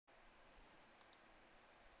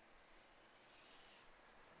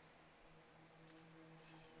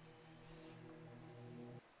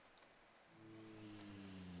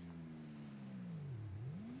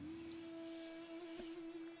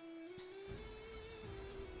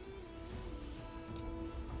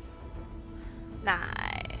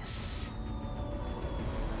Nice.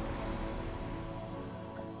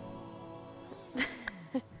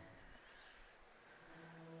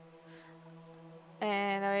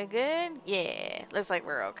 And are we good? Yeah, looks like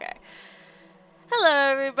we're okay.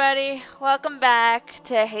 Hello everybody, welcome back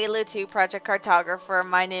to Halo 2 Project Cartographer.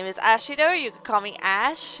 My name is Ashido, you can call me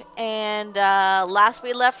Ash, and last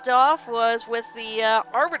we left off was with the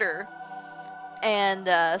Arbiter. And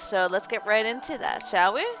so let's get right into that,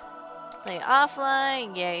 shall we? Play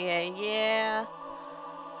offline, yeah.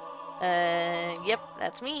 Yep,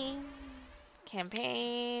 that's me.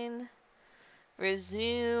 Campaign.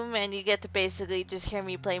 Resume, and you get to basically just hear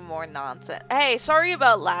me play more nonsense. Hey, sorry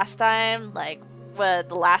about last time, like, the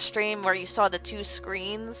last stream where you saw the two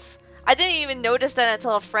screens. I didn't even notice that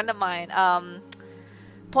until a friend of mine,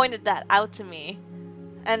 pointed that out to me.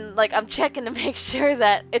 And, like, I'm checking to make sure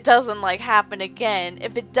that it doesn't, like, happen again.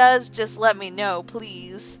 If it does, just let me know,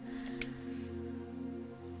 please.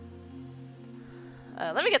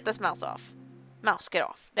 Let me get this mouse off. Mouse, get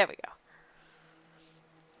off. There we go.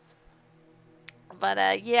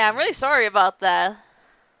 But, yeah, I'm really sorry about that.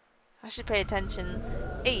 I should pay attention.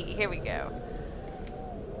 Hey, here we go.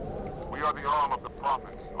 We are the arm of the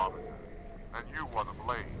prophets, Arbiter, and you are the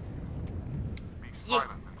blade. Be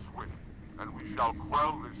silent and swift, and we shall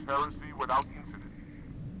quell this heresy without incident.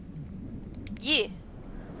 Yeah.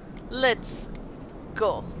 Let's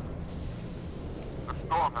go. The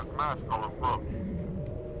storm has masked our approach,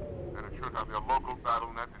 and it should have their local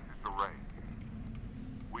battle net in disarray.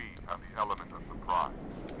 We have the element of surprise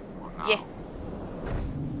for now. Yeah.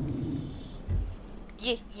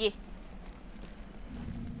 Yeah.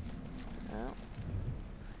 Oh.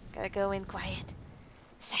 Gotta go in quiet.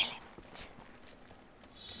 Silent.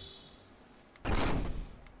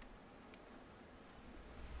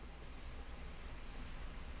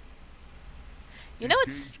 You know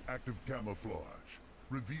it's... Engage active camouflage.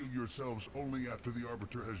 Reveal yourselves only after the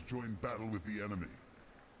Arbiter has joined battle with the enemy.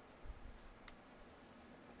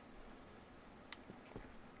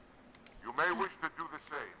 You may wish to do the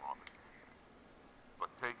same, Arbiter. But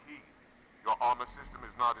take heed. Your armor system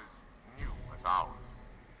is not as new as ours.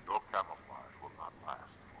 Your camouflage will not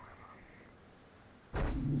last forever.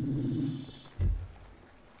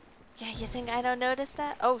 Yeah, you think I don't notice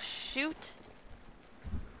that? Oh, shoot.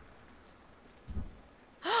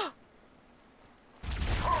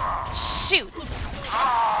 Shoot!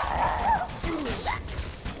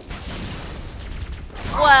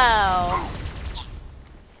 Wow.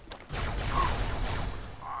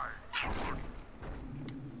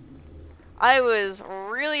 I was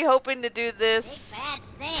really hoping to do this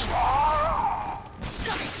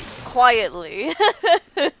quietly.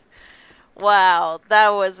 Wow, that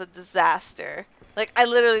was a disaster. Like, I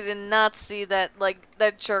literally did not see that, like,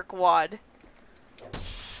 that jerkwad.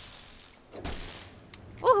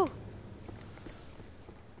 Woohoo!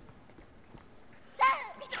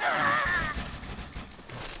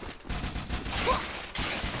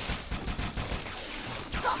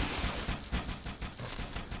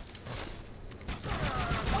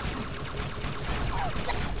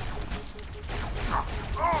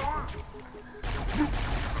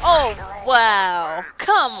 Oh, wow.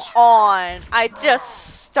 Come on. I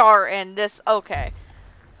just started this. Okay.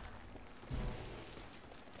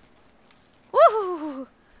 Woohoo!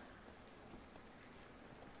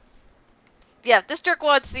 Yeah, if this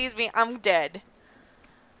jerkwad sees me, I'm dead.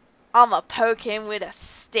 I'ma poke him with a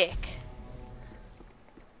stick.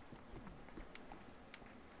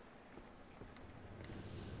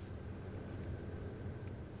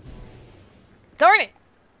 Darn it!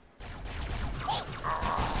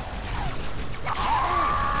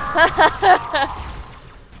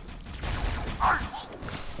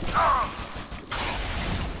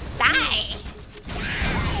 Die!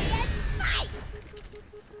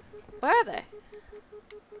 Where are they?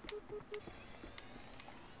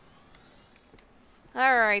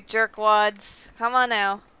 Alright, jerkwads. Come on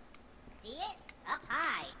now. See it? Up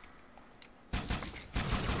high.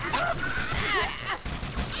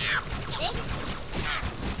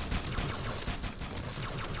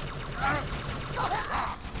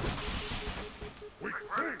 Wait,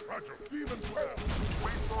 Roger, even well.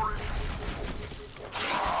 Wait for it.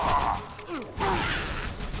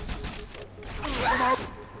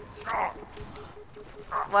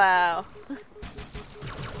 Wow.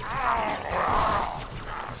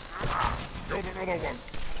 Killed another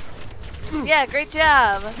one. Yeah, great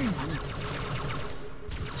job.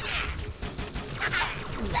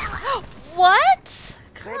 What?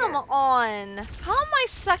 Come on. How am I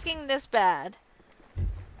sucking this bad?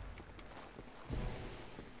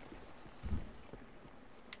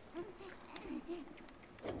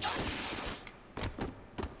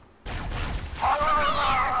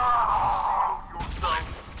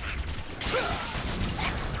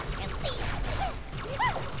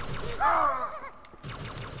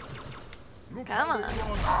 Come on.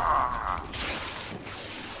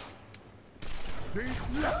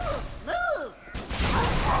 Move!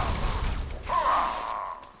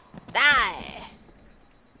 Die!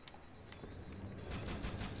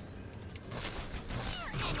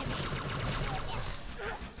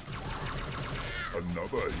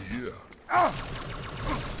 Another here. Ah!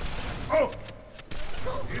 Oh!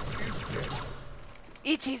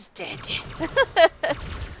 It is dead. It is dead.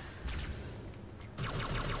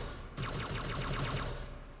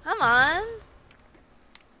 Come on.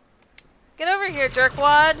 Get over here,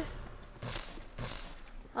 jerkwad.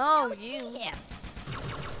 Oh, See you. him.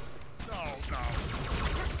 No, no.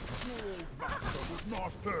 Your old master was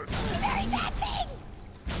not hurt. The very bad thing!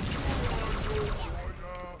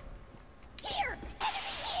 Warrior. Here!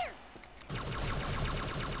 Enemy here!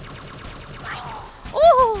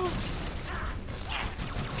 Ooh!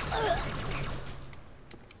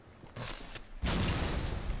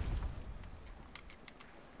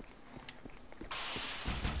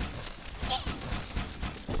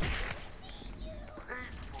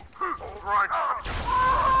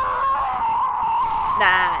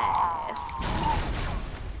 Nice.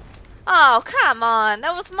 Oh, come on.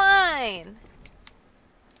 That was mine.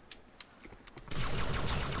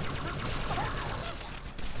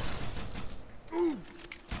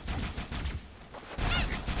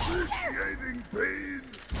 Excruciating pain.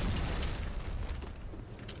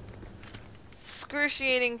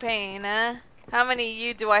 Excruciating pain, eh? How many of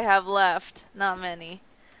you do I have left? Not many.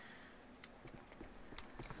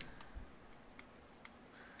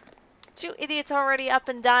 Did you idiots already up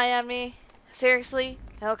and die on me? Seriously?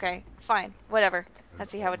 Okay, fine. Whatever.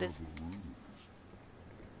 Let's see how it is.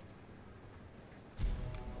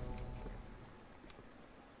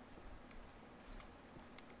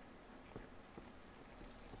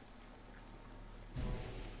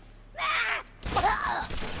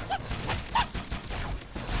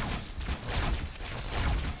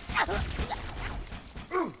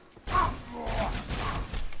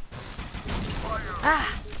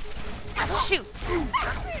 Ah! Shoot!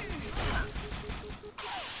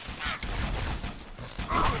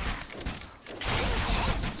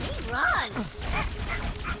 Run!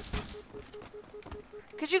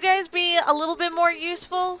 Could you guys be a little bit more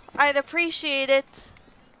useful? I'd appreciate it.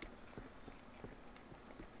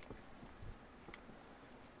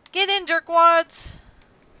 Get in, jerkwads!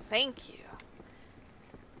 Thank you.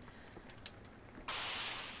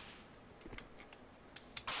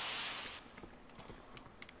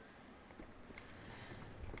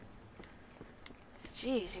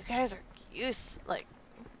 Jeez, you guys are like,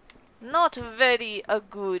 not very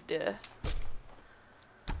good.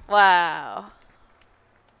 Wow.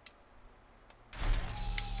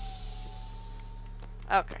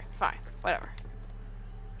 Okay, fine, whatever.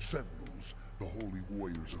 Sentinels, the holy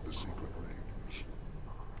warriors of the sacred range.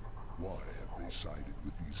 Why have they sided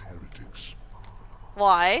with these heretics?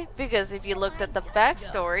 Why? Because if you looked at the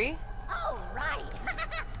backstory, Oh, right!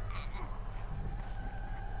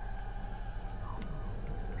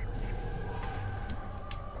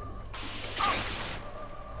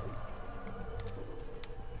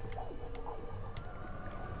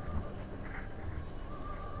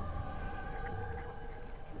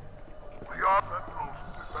 We are Sentinels.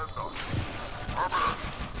 Defend us. Arbiter,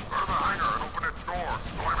 clear the hangar and open its door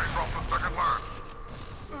so I may drop the second lance.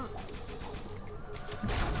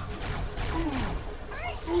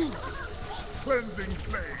 Cleansing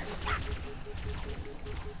flame.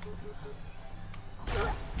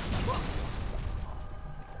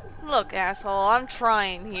 look, asshole, I'm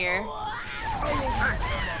trying here. I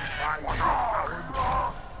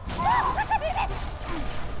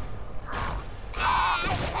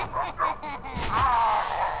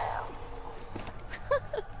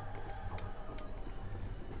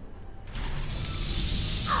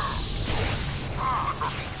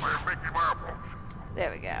am making my approach.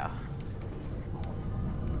 There we go.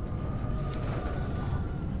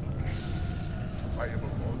 I am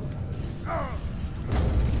alone.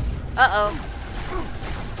 Uh-oh.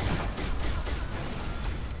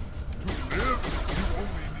 To live, you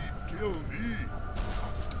only need kill me.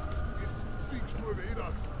 It seeks to evade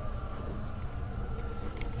us.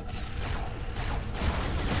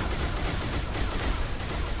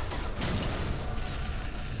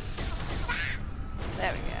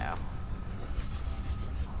 There we go.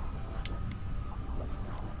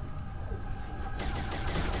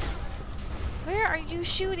 Where are you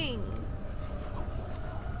shooting?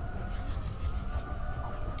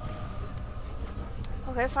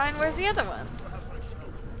 Okay, fine. Where's the other one?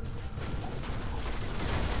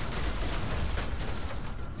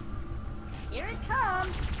 Here it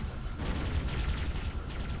comes.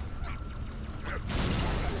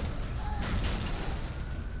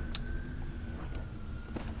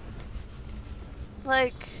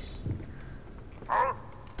 Like...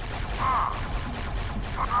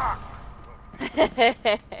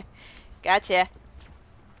 Gotcha.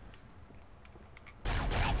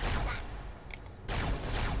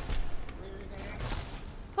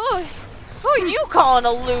 Who are you calling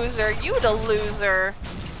a loser? You the loser.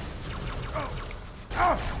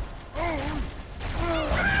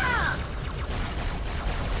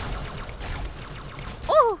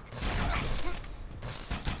 Ooh.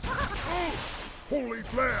 Holy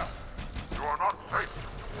flare! You are not safe.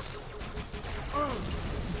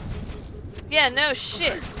 Yeah, no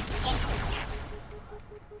shit.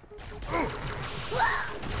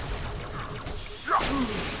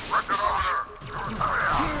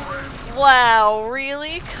 Wow,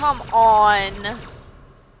 really? Come on.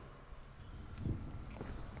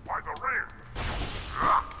 By the ring.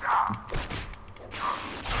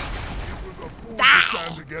 It was a fool to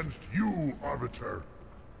stand against you, Arbiter.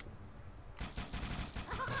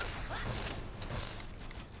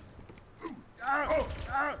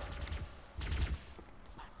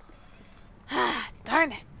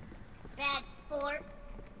 Darn it. Bad sport.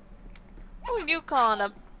 Who are you calling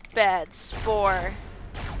a bad spore?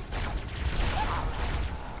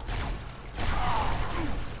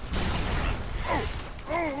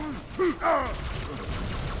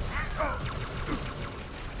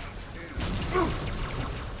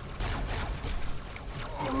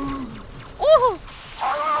 Ooh.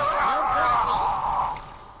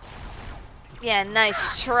 Yeah,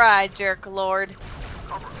 nice try, jerk lord.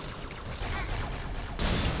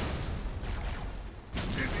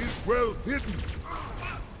 It is well hidden.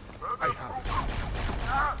 I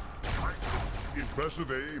have it.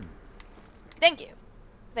 Impressive aim. Thank you.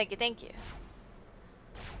 Thank you, thank you.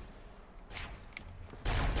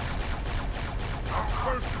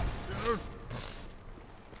 First, sinner.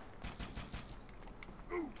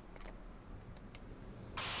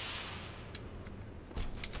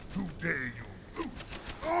 Today you.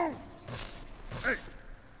 Oh! Hey!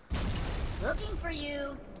 Looking for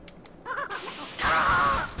you.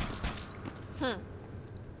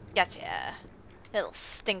 Gotcha. Little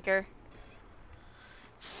stinker.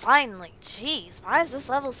 Finally, jeez, why is this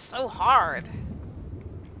level so hard?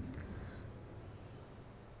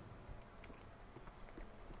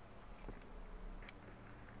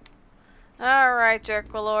 Alright,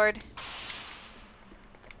 Jerkalord.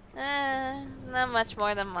 Not much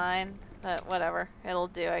more than mine, but whatever. It'll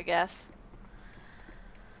do, I guess.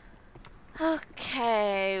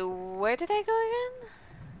 Okay, where did I go again?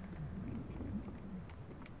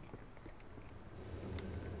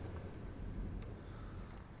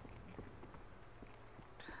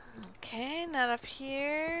 Okay, not up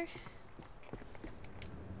here.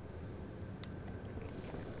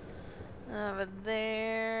 Over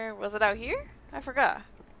there. Was it out here? I forgot.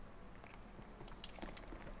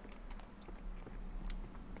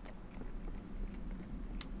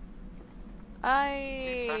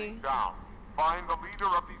 Keep heading down. Find the leader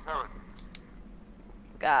of these heretics.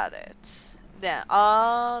 Got it. Yeah,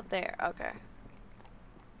 all there. Okay.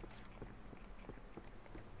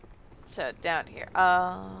 So down here.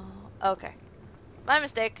 Oh, okay. My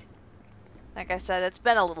mistake. Like I said, it's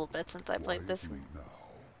been a little bit since I played this Wisely one. now.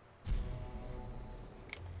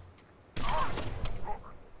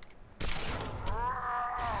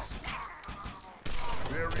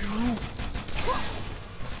 Very loose.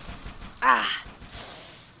 Ah!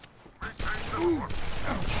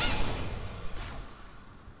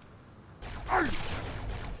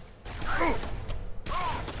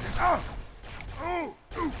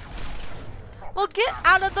 Well, get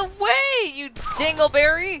out of the way, you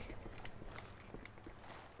dingleberry!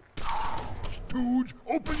 Stooge,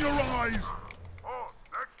 open your eyes. Oh,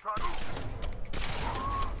 next time.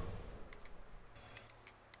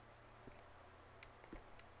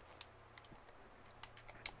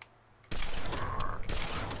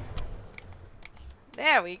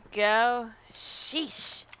 There we go.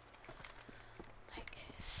 Sheesh. Like,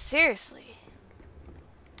 seriously.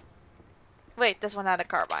 Wait, this one had a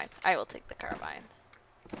carbine. I will take the carbine.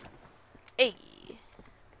 Hey.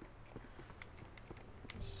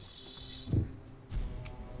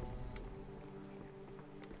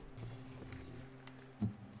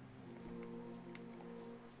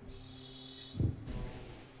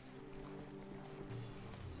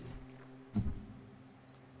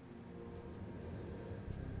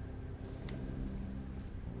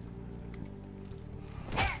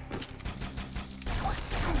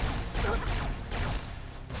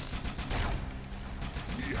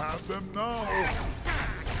 We have them now.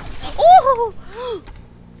 Oh!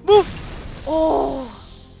 Move! Oh!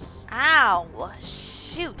 Ow!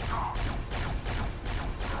 Shoot!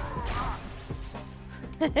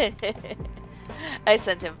 I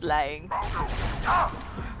sent him flying.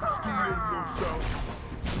 Steel yourself.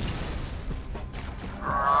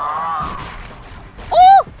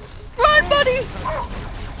 Oh! Run, buddy!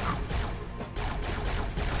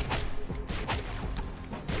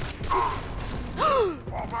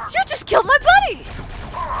 You just killed my buddy!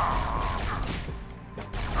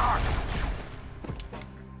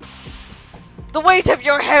 The weight of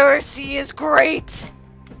your heresy is great!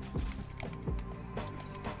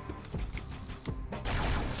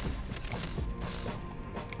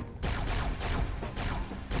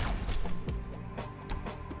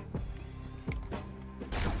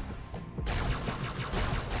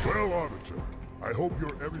 Well, Auditor, I hope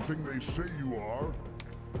you're everything they say you are.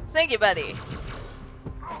 Thank you, buddy.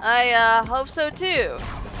 I, hope so too.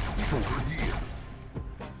 He's over here.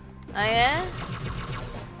 Oh, yeah?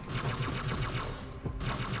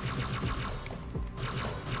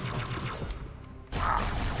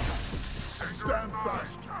 Stand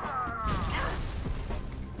fast.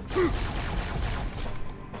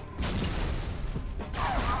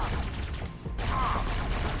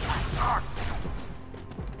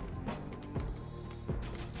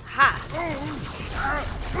 Ha!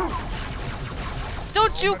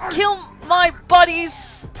 Don't you kill my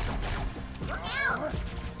buddies!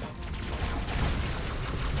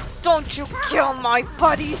 Don't you kill my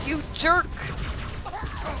buddies, you jerk!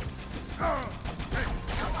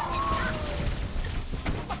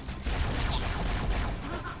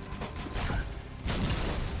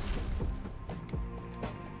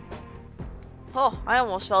 Oh, I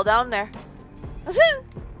almost fell down there.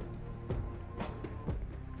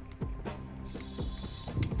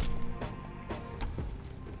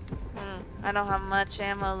 I don't have much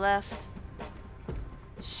ammo left.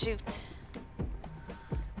 Shoot.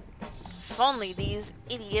 If only these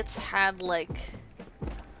idiots had, like...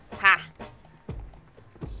 Ha!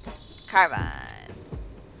 Carbine.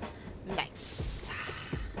 Nice.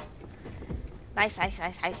 Nice, nice,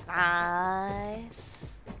 nice, nice,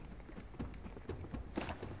 nice.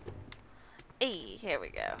 Hey, here we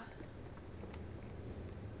go.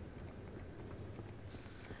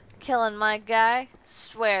 Killing my guy.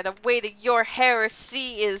 Swear the weight of your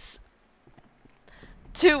heresy is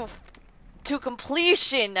to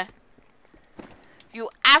completion. You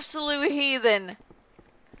absolute heathen.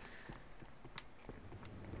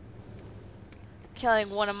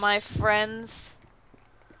 Killing one of my friends.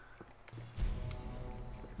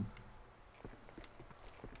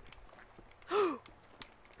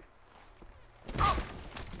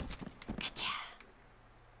 Gotcha.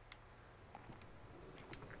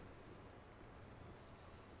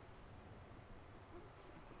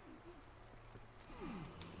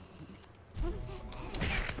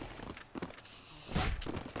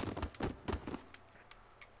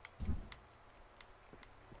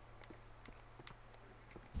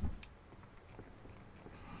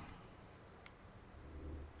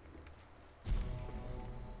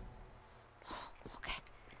 Okay.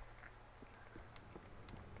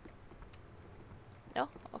 No?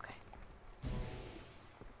 Okay.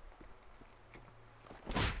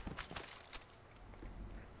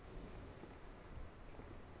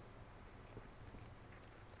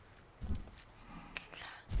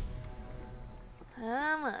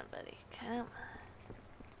 Come on, buddy. Come on.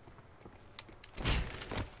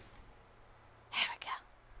 There we go.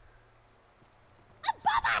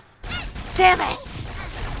 Above us! Damn it!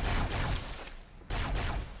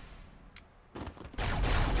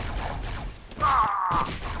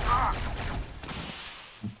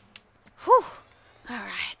 Whew.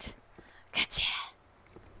 Alright. Gotcha.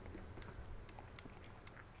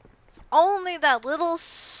 If only that little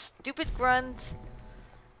stupid grunt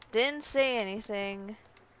didn't say anything,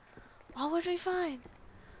 all would be fine.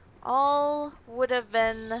 All would have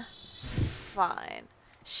been fine.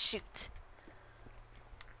 Shoot.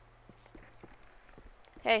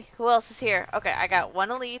 Hey, who else is here? Okay, I got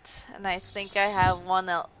one elite, and I think I have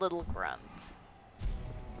one little grunt.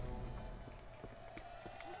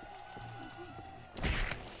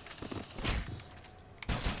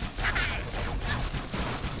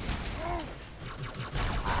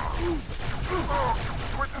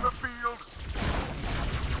 Quit to the field.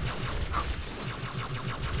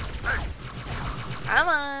 Come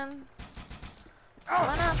on. Come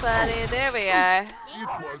on up, buddy. There we are. It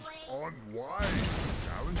was unwise,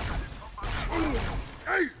 Alan.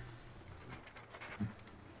 Hey!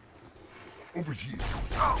 Over here.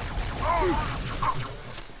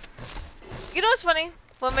 You know what's funny?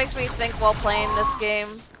 What makes me think while playing this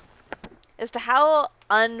game is to how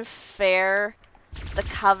unfair the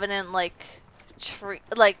Covenant treat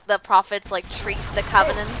the prophets treat the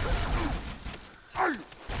Covenants.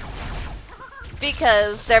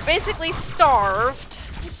 because they're basically starved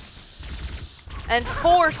and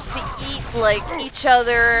forced to eat like each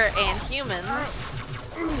other and humans.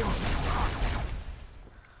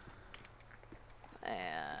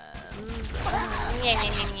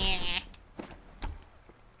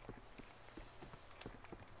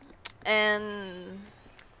 And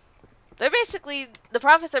they're basically, the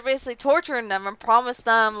prophets are basically torturing them and promise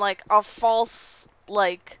them like a false,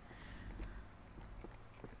 like,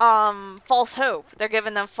 false hope. They're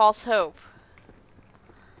giving them false hope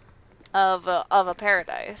of a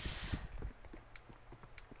paradise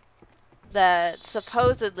that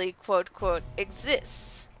supposedly, quote, quote,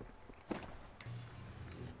 exists.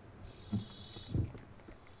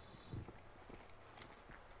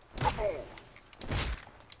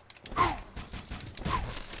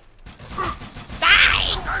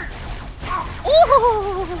 Die!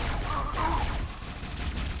 Ooh!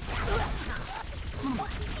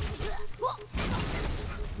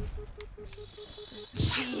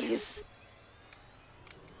 Jeez.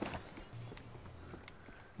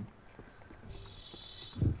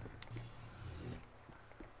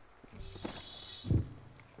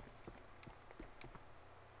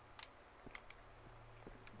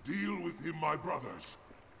 Deal with him, my brothers.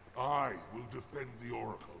 I will defend the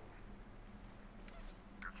Oracle.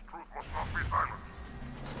 Its truth must not be silenced.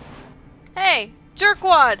 Hey,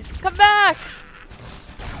 jerkwad, come back!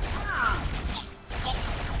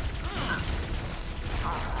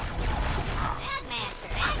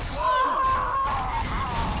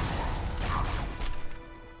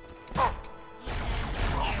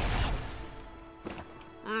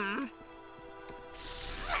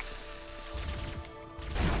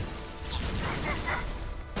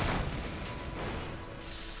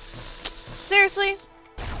 Seriously?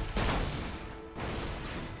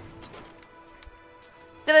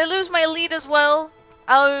 Did I lose my lead as well?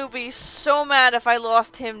 I would be so mad if I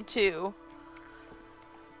lost him too.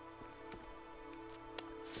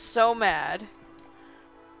 So mad.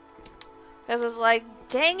 Because it's like,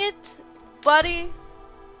 dang it, buddy.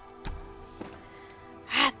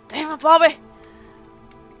 Ah, damn it, Bobby.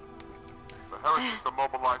 The heretics are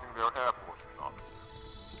mobilizing their air forces now.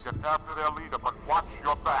 Get after their leader, but watch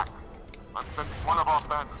your back. I'm sending one of our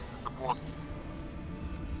bandits to support you.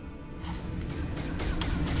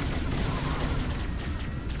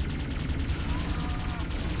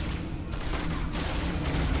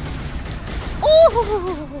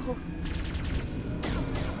 Ooh!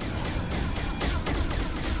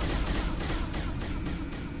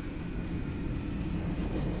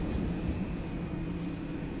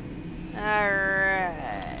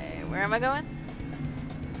 Alright, where am I going?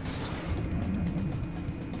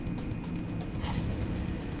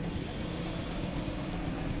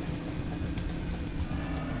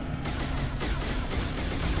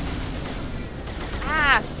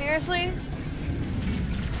 Ah, seriously?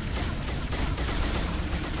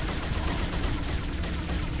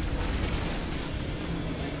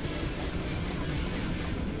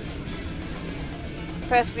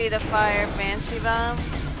 Press B to fire Banshee Bomb.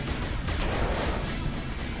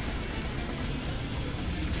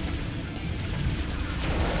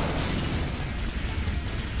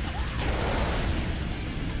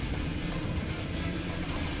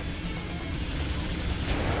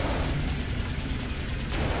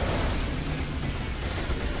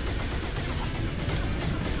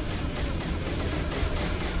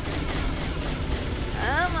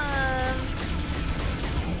 Come on.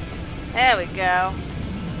 There we go.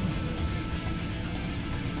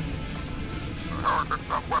 The heretics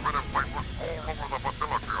have weapon emplacements all over the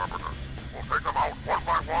facility, Arbiter. We'll take them out one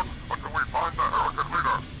by one until we find the heretic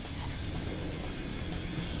leader.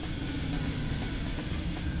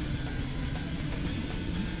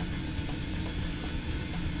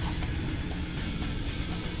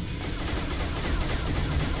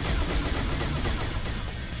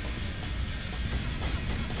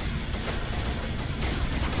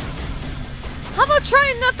 How about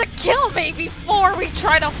trying not to kill me before we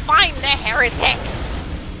try to find the heretic?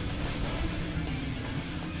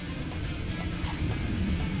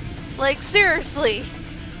 Like, seriously.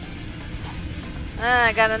 Ah,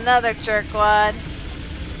 I got another jerkwad.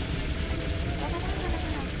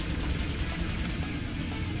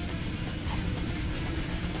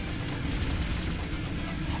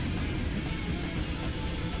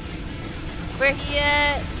 Where he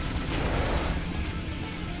at?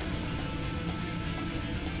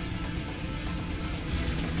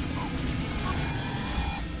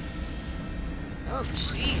 Oh,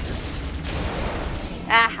 jeez.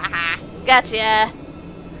 Ah ha ha. Gotcha.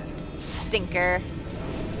 Stinker.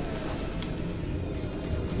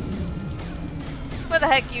 Where the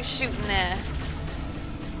heck you shooting at?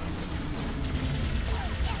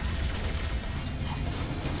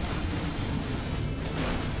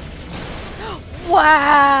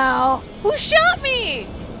 Wow! Who shot me?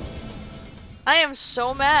 I am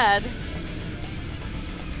so mad.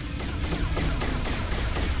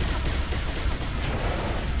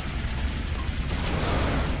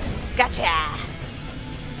 Gotcha!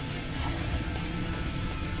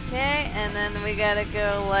 Okay, and then we gotta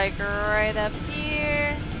go like right up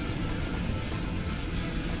here.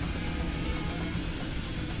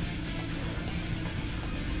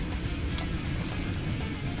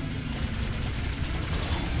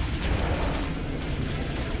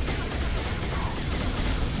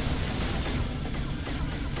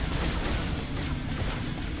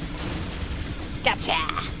 Gotcha!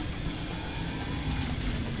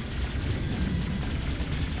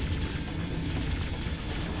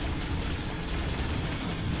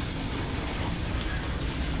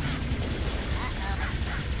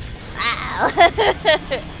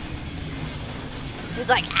 He's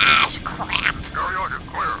like, ash crap. Area is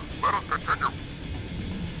clear. Let us continue.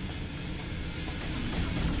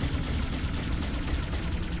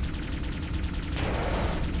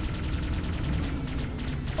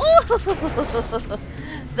 Ooh,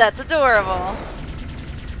 that's adorable.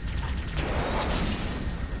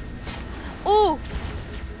 Ooh.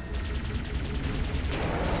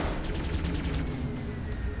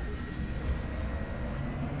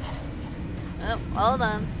 Oh, hold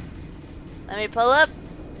on. Let me pull up.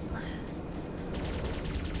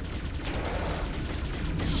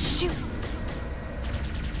 Shoot.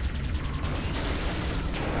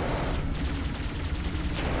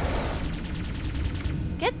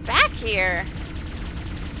 Get back here.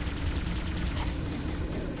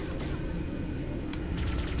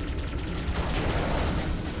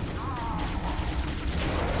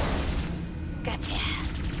 Gotcha.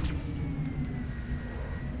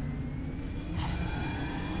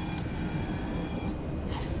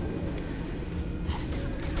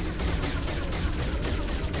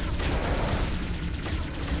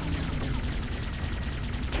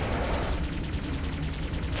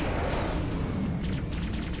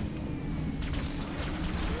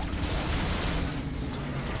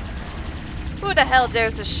 Who the hell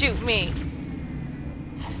dares to shoot me?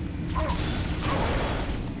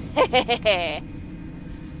 Hehehe.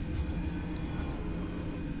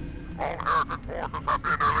 All heretic forces have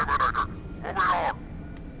been eliminated. Moving on.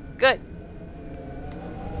 Good.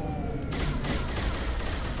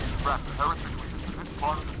 Track the heretic leaders to this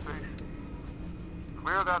part of the station.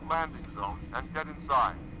 Clear that landing zone and get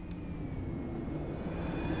inside.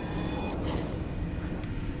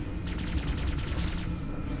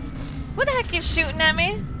 Who the heck keeps shooting at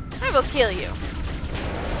me? I will kill you.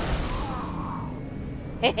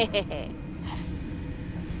 Hehehe.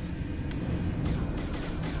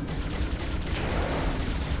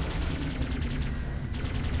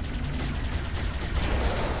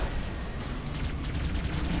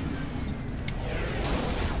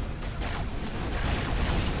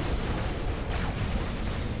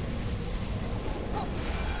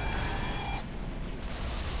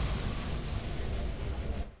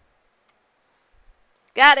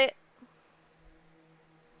 Got it.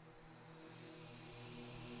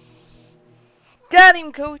 Got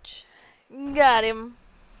him, coach. Got him.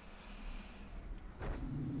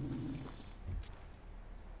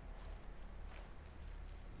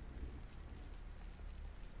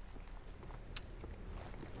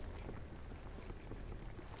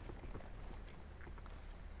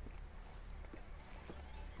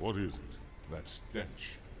 What is it? That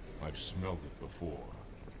stench. I've smelled it before.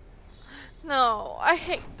 No, I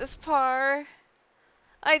hate this part.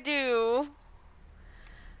 I do.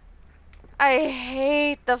 I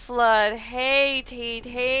hate the flood. Hate, hate,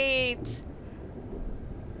 hate.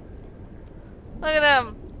 Look at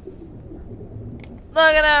him. Look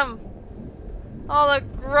at him. All the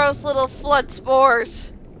gross little flood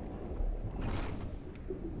spores.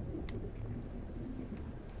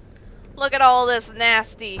 Look at all this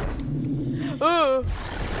nasty. Ooh.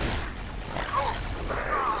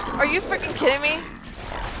 Are you freaking kidding me?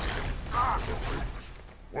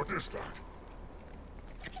 What is that?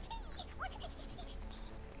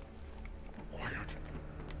 Quiet.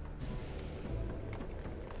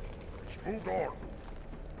 It's moved on.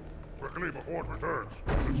 Quickly before it returns.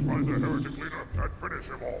 Let's find the heretic leader and finish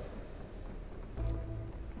him off.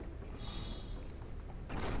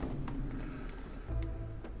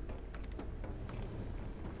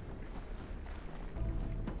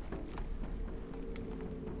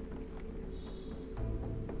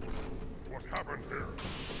 What happened here?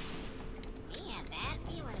 We have bad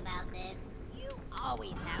feeling about this. You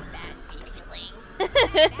always have bad feeling. Feeling.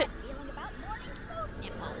 Bad feeling about morning food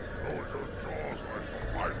nipple. Close your jaws, I shall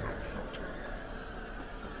find them shut.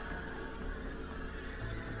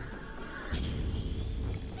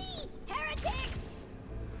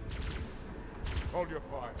 Hold your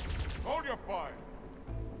fire. Hold your fire.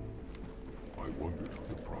 I wondered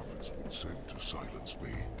who the prophets would send to silence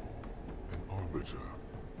me. An arbiter.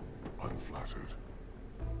 Unflattered.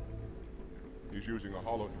 He's using a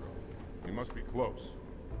holodrome. He must be close.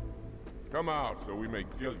 Come out so we may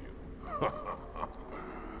kill you.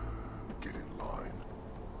 Get in line.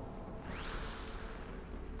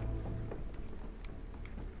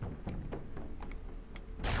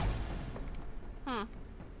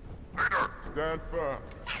 Stand firm.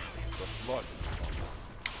 The flood.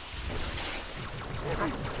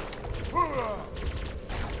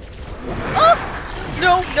 Oh!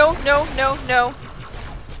 No, no, no, no, no.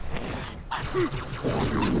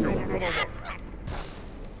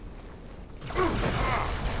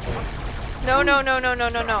 No, no, no, no, no,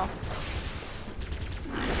 no, no.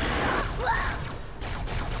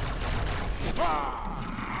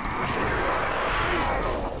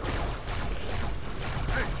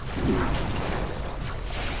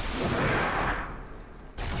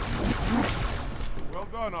 Well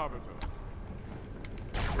done, Arbiter.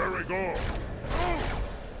 Very good.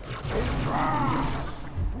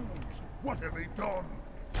 Fools! What have they done?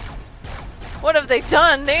 What have they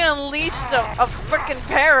done? They unleashed a frickin'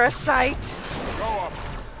 parasite. Go up.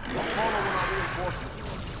 I'll follow when our reinforcements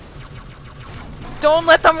are. Don't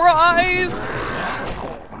let them rise!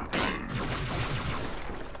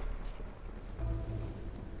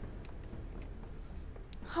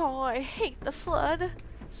 Oh, I hate the flood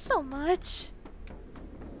so much.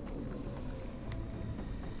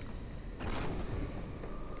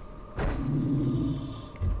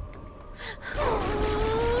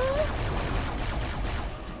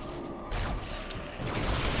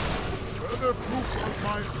 Further proof of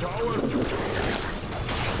my prowess.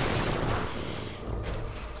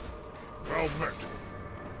 Well met.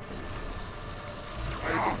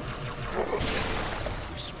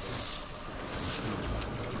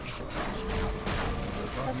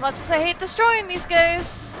 As much as I hate destroying these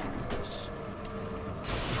guys.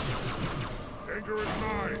 Danger is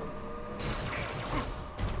nigh.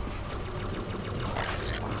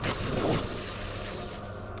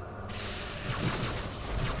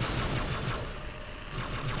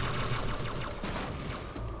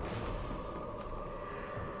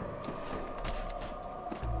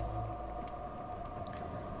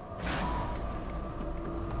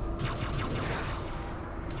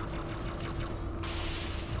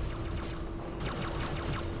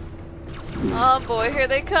 Oh boy, here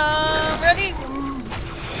they come. Ready?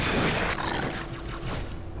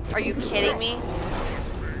 Are you kidding me?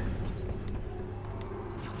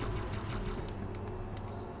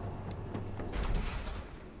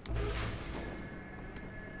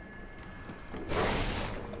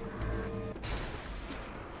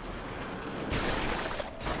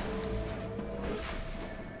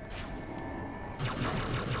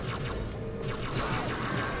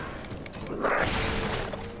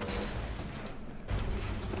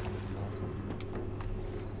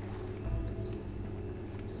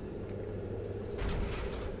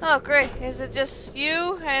 Oh great, is it just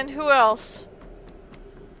you and who else?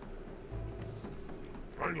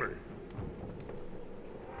 Finally.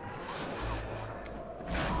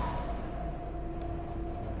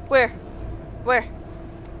 Where? Where?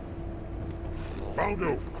 Found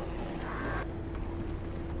you.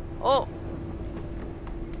 Oh.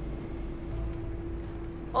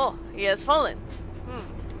 Oh, he has fallen.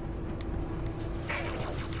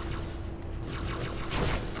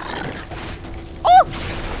 Oh!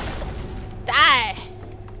 Die!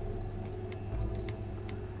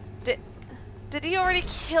 Did he already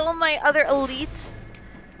kill my other elite?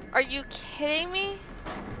 Are you kidding me?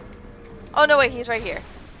 Oh no, wait, he's right here.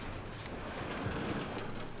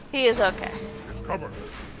 He is okay. It's covered.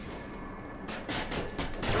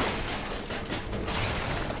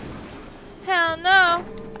 Hell no!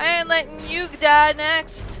 I ain't letting you die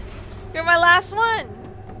next. You're my last one.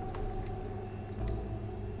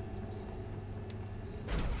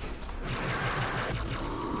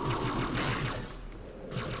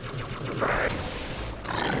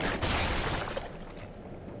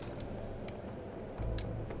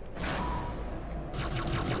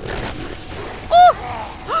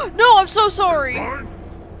 Oh! No, I'm so sorry. Fine.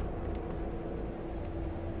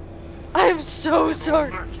 I'm so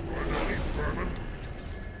sorry. Next one, East Vermin.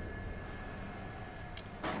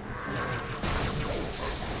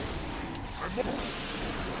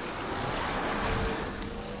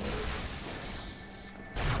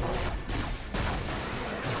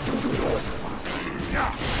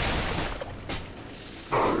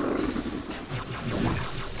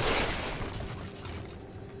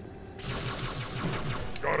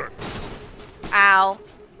 Ow.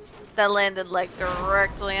 That landed like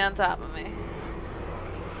directly on top of me.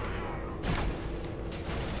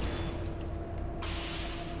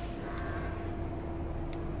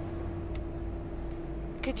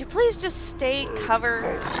 Could you please just stay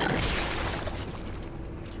covered?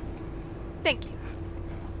 Thank you.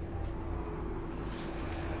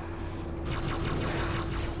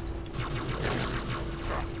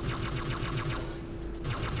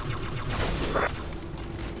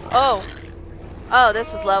 Oh. Oh,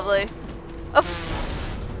 this is lovely. Oh.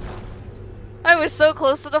 I was so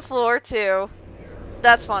close to the floor, too.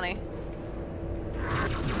 That's funny.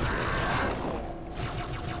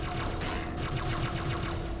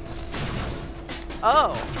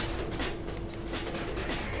 Oh.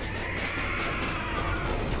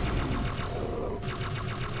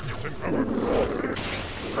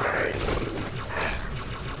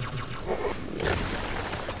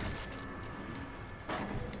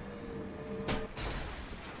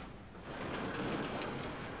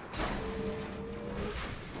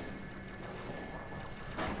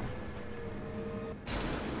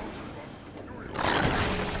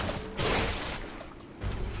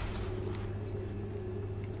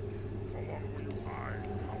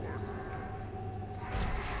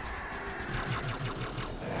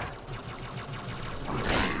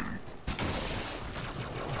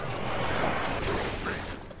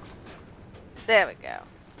 There we go.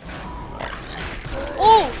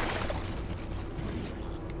 Oh!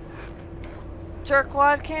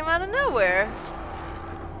 Jerkwad came out of nowhere.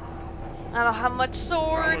 I don't have much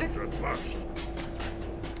sword.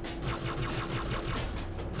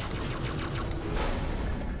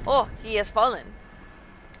 Oh, he has fallen.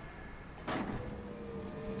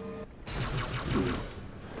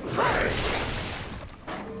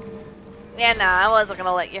 Yeah, nah, I wasn't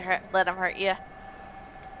gonna let him hurt you.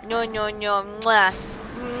 No, no, no, mwah,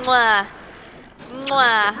 mwah,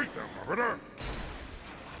 mwah.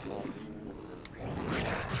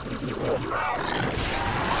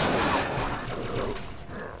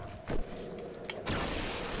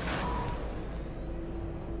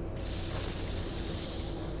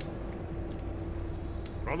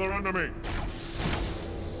 Another enemy.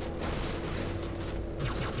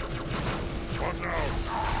 One down.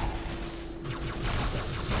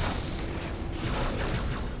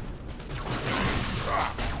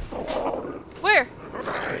 Where?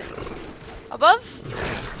 Above?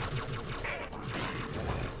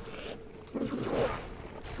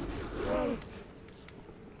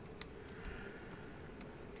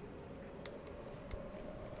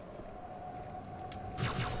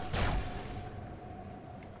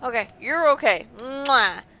 Okay, you're okay.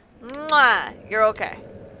 Mwah. Mwah. You're okay.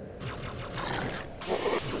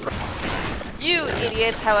 You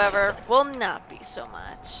idiots, however, will not be so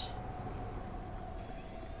much.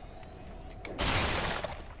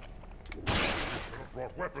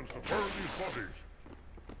 Brought weapons to burn these bodies.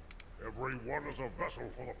 Every one is a vessel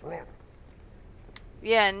for the front.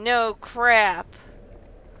 Yeah, no crap.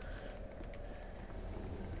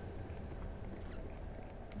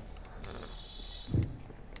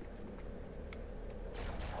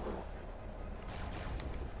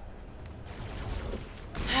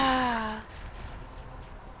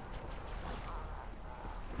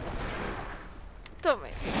 Don't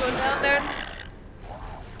make me go down there.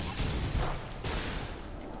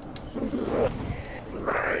 Only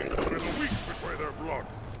the weak betray their blood.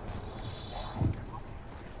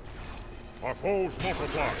 Our foes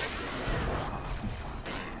multiply.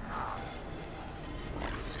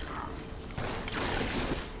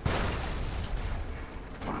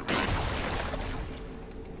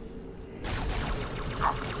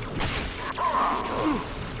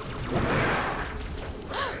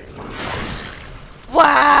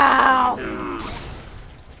 Wow!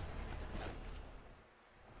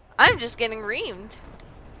 I'm just getting reamed.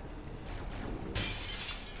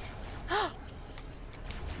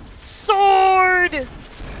 Sword! Weak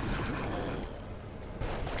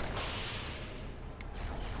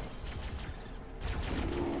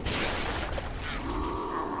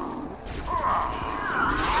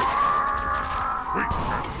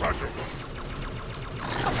and fragile.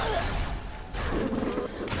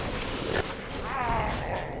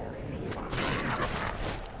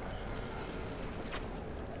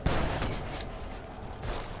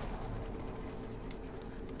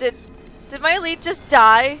 Did my elite just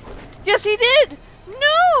die? Yes, he did!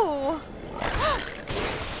 No!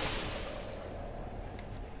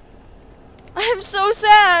 I'm so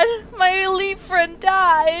sad! My elite friend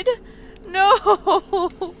died! No!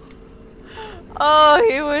 Oh,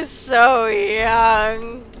 he was so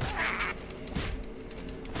young.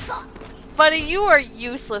 Buddy, you are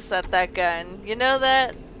useless at that gun. You know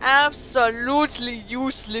that? Absolutely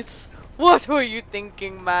useless. What were you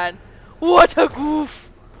thinking, man? What a goof.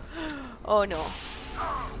 Oh no.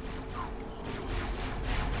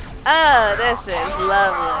 Oh, this is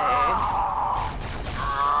lovely.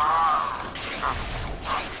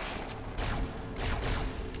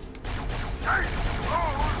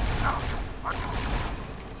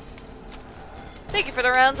 Thank you for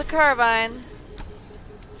the rounds of carbine.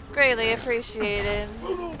 Greatly appreciated.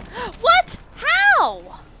 What?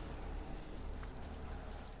 How?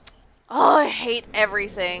 Oh, I hate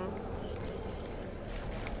everything.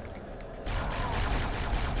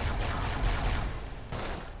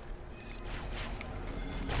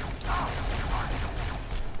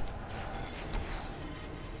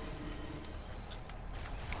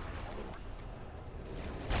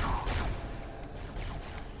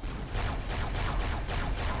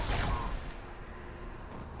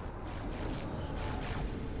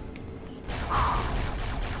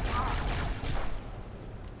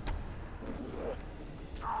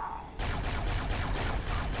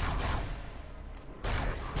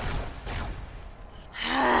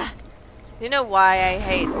 You know why I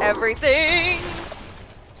hate everything?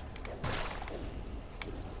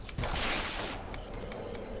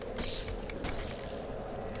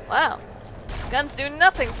 Wow. Guns do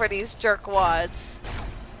nothing for these jerkwads.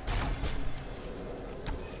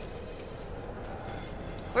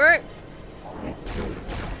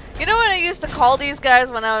 You know what I used to call these guys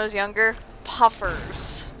when I was younger?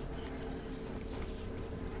 Puffers.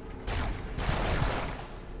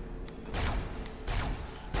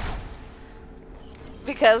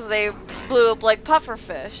 Because they blew up like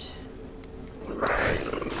pufferfish.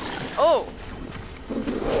 Oh.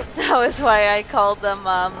 That was why I called them,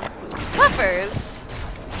 puffers.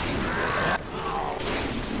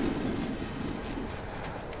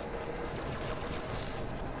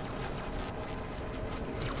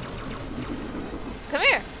 Come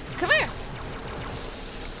here. Come here.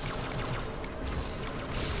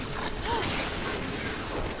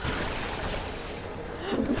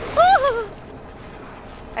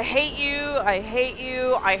 I hate you. I hate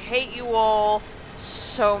you. I hate you all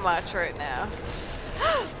so much right now.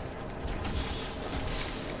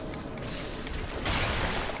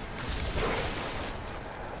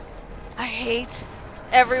 I hate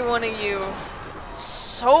every one of you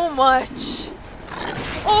so much.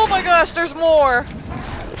 Oh my gosh, there's more.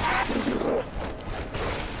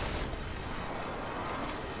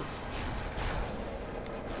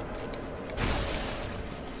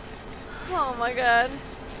 Oh my god.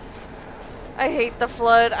 I hate the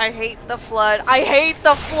flood. I hate the flood. I hate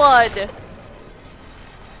the flood.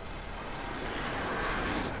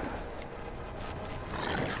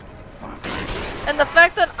 And the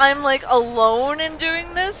fact that I'm like alone in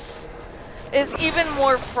doing this is even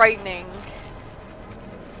more frightening.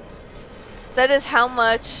 That is how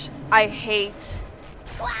much I hate.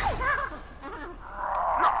 No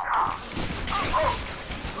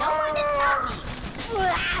one to tell me.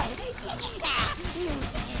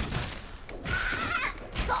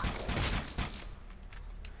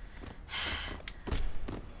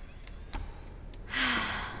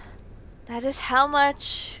 That is how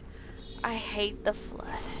much I hate the flood.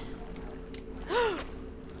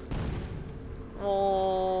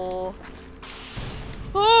 Oh.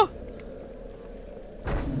 Oh.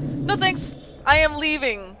 No thanks. I am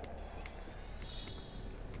leaving.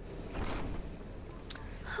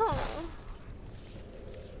 Oh.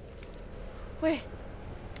 Wait.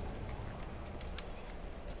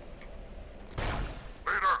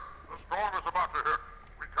 Leader, the storm is about to hit.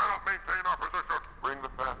 We cannot maintain our position. Bring the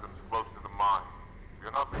phantoms close to the mine. We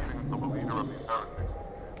are not leaving until the leader of these heretics.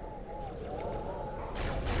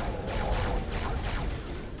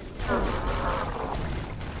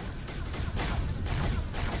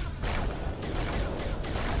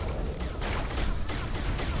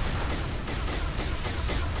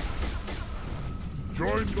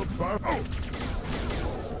 Join the battle!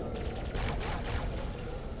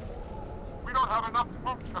 We don't have enough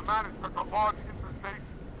troops to manage such a large interstate.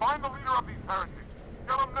 Find the leader of these heretics.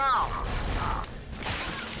 Kill him now!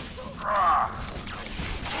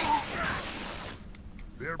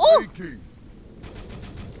 They're Oh! breaking!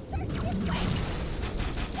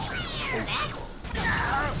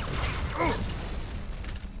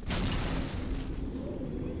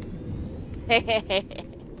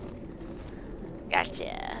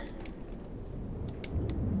 Gotcha.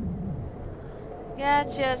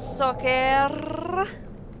 Gotcha, sucker.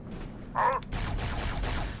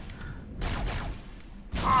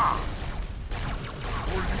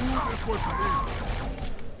 For you, this was the end.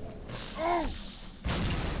 Oh!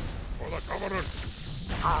 For the governor!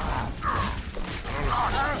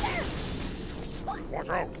 Watch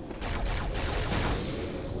out!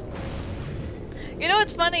 You know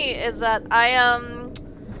what's funny is that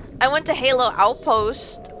I went to Halo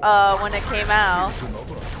Outpost when it came out,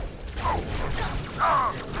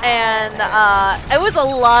 and it was a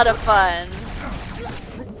lot of fun.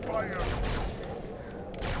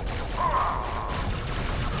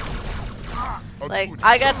 Like,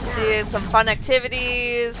 I got to do some fun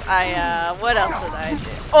activities. What else did I do?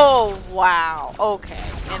 Oh, wow. Okay,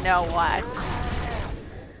 you know what?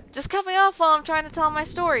 Just cut me off while I'm trying to tell my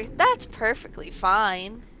story. That's perfectly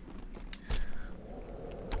fine.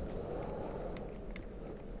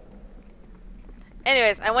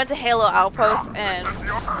 Anyways, I went to Halo Outpost and...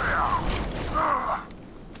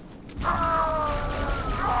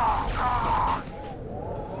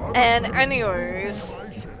 anyways...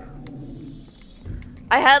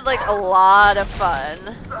 I had like a lot of fun.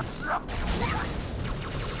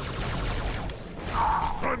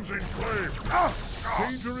 Plunging flame!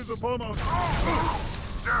 Danger is upon us!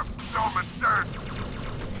 Death, dumb, and dead!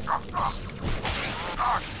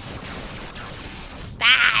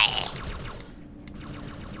 Die!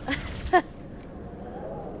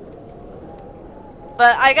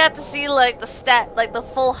 But I got to see like the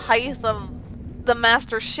full height of the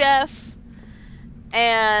Master Chef,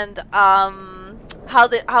 and how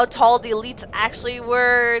tall the elites actually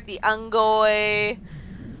were, the Ungoy,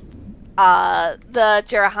 the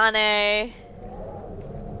Jirahane,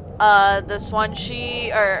 the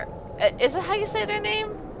Swanshi, or is it how you say their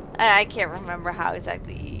name? I can't remember how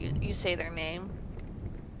exactly you say their name.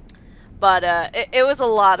 But it was a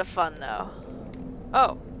lot of fun though.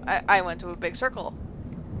 Oh, I went to a big circle.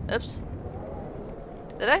 Oops.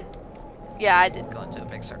 Did I? Yeah, I did go into a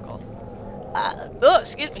big circle. Oh,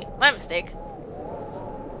 excuse me, my mistake.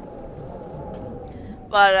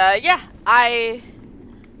 But yeah, I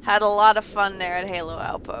had a lot of fun there at Halo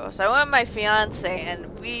Outpost. I went with my fiance,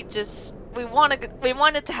 and we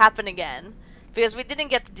wanted to happen again because we didn't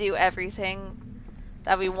get to do everything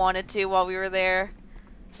that we wanted to while we were there.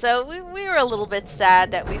 So we were a little bit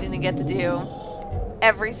sad that we didn't get to do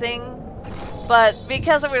everything. But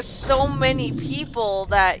because there were so many people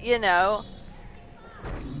that, you know,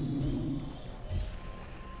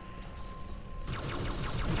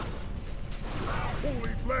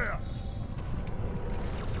 Holy flare!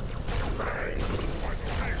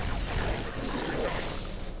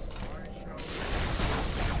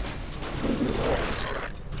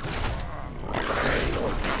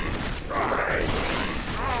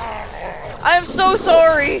 I am so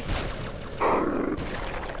sorry.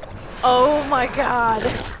 Oh my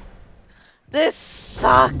god. This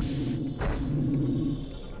sucks.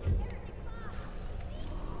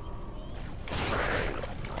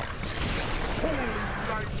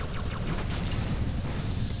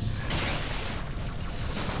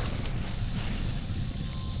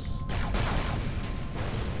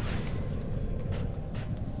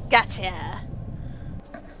 Gotcha.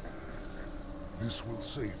 This will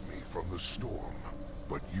save me from the storm,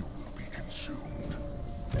 but you will be consumed.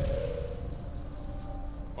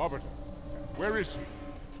 Arbiter, where is he?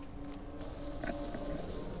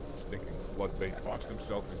 Stinking floodbait boxed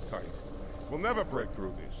himself in tight. We'll never break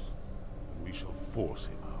through this. We shall force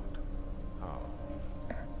him out. How?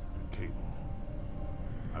 The cable.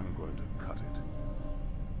 I'm going to cut it.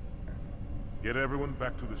 Get everyone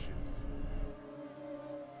back to the ships.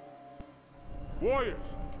 Warriors,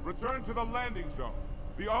 return to the landing zone.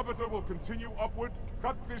 The Arbiter will continue upward,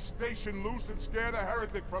 cut this station loose, and scare the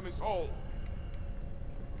heretic from his hole.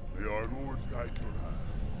 May our lords guide your hand.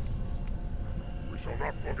 We shall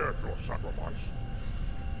not forget your sacrifice.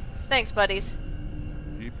 Thanks, buddies.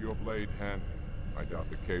 Keep your blade handy. I doubt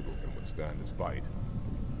the cable can withstand its bite.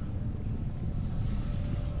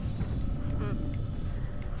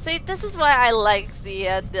 See, this is why I like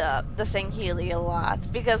the Sangheili a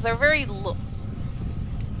lot, because they're very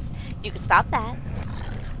You can stop that.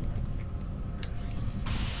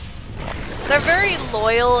 They're very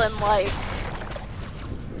loyal and like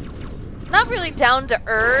not really down to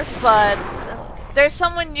earth, but there's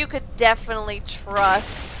someone you could definitely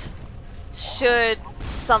trust should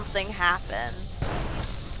something happen.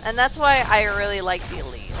 And that's why I really like the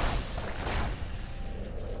elites.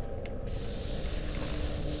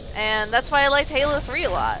 And that's why I liked Halo 3 a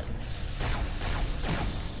lot.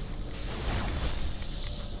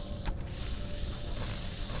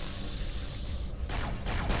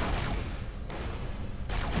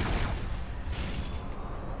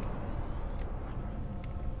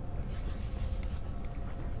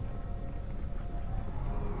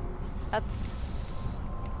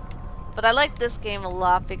 But I like this game a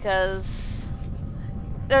lot because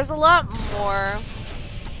there's a lot more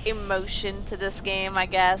emotion to this game, I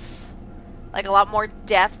guess. Like a lot more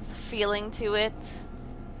depth feeling to it.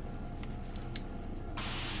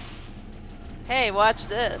 Hey, watch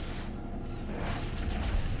this.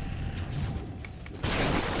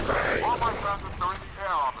 All my friends are in the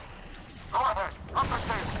air on it. Go ahead, up the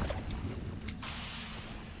table.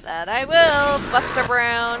 That I will, Buster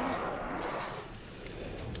Brown.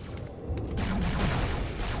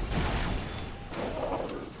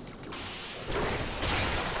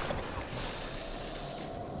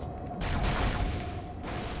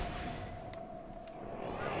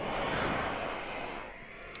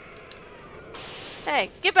 Hey,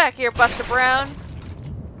 get back here, Buster Brown.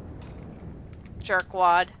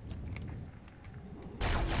 Jerkwad.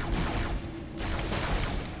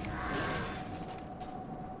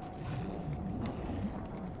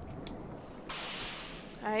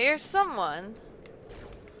 I hear someone.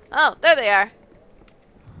 Oh, there they are.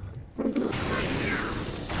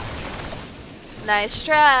 Nice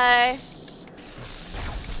try.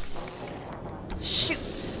 Shoot.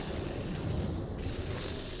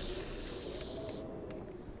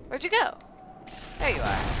 Where'd you go? There you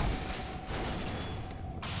are.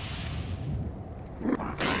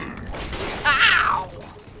 Ow!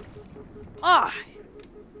 Oh!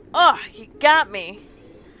 Oh, you got me.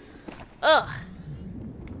 Ugh.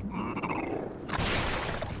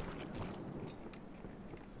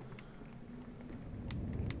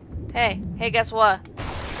 Hey, guess what?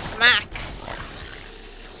 Smack!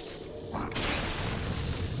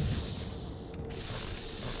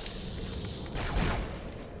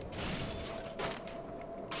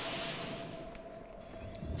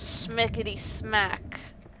 Smickety smack.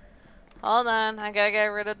 Hold on, I gotta get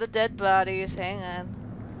rid of the dead bodies. Hang on.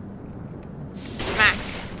 Smack!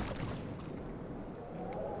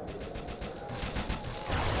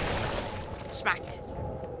 Smack!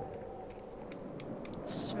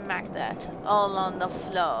 Smack that all on the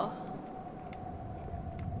floor.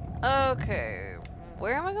 Okay,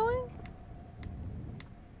 where am I going?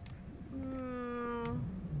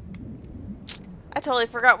 I totally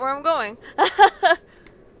forgot where I'm going.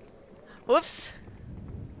 Whoops.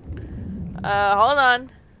 Hold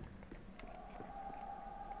on.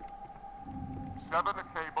 Sever the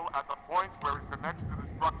cable at the point where it connects to the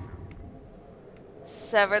structure.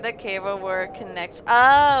 Sever the cable where it connects.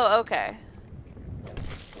 Oh, okay.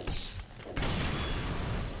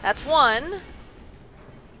 That's one.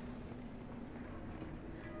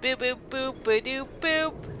 Boop, boop, boop, boop, doop,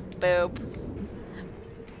 boop, boop.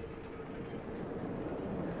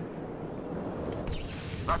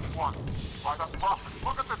 That's one. By the prophet,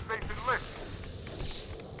 look at the station list.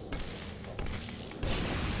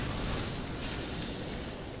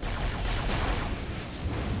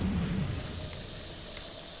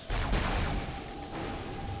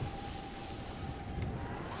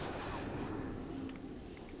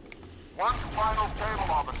 One final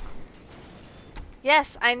cable, officer.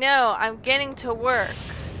 Yes, I know. I'm getting to work.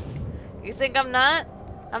 You think I'm not?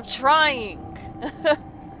 I'm trying.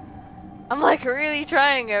 I'm like really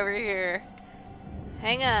trying over here.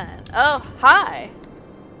 Hang on. Oh, hi.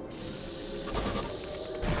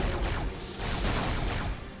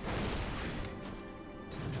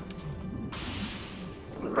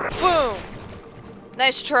 Boom.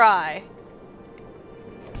 Nice try.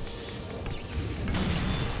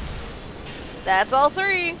 That's all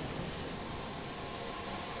three.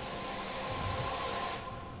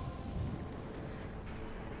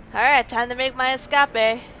 Alright, time to make my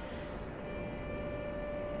escape.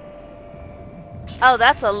 Oh,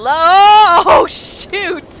 that's a low. Oh,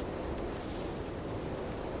 shoot.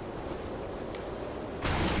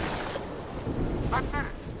 That's it.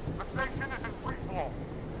 The station is in free fall.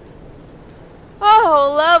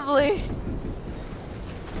 Oh, lovely.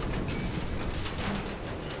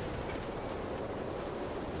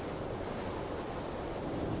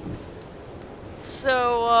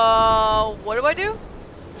 So, what do I do?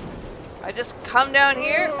 I just come down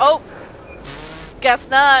here? Oh, guess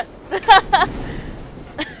not.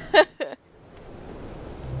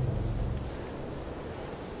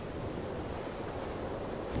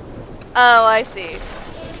 Oh, I see.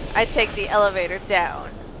 I take the elevator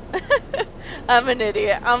down. I'm an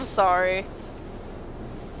idiot. I'm sorry.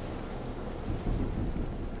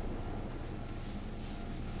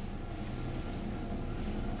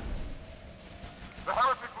 The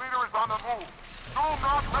heretic leader is on the move. Do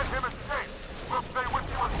not let him escape. We'll stay with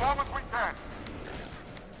you as long as we can.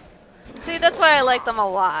 See, that's why I like them a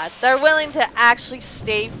lot. They're willing to actually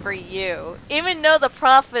stay for you. Even though the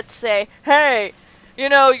prophets say, hey, you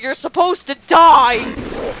know, you're supposed to die.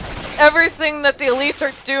 everything that the elites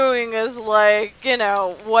are doing is like, you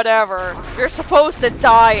know, whatever. You're supposed to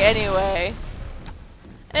die anyway.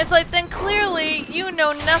 And it's like, then clearly you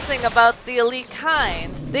know nothing about the elite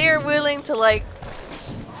kind. They are willing to like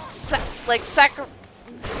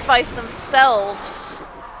sacrifice themselves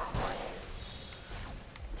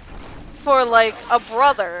for like a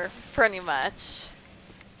brother, pretty much.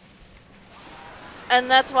 And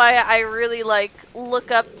that's why I really like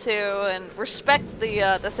look up to and respect the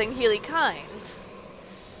Singhili kind.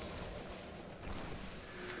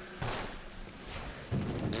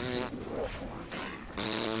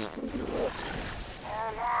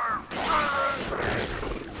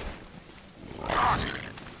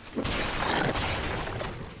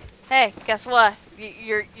 Hey, guess what?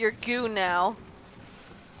 You're goo now.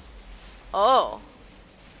 Oh.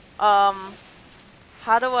 How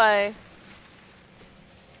do I?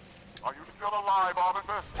 Are you still alive,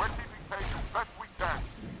 officer? We're keeping pace as best we can.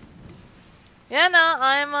 Yeah, no,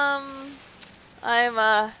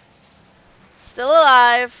 I'm still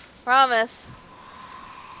alive. Promise.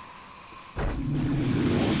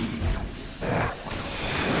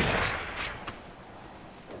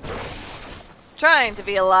 Trying to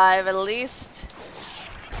be alive, at least.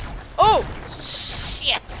 Oh,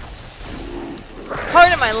 shit!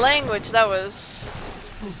 Pardon my language, that was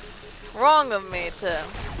wrong of me to...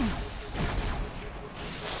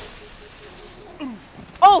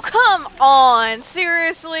 Oh, come on!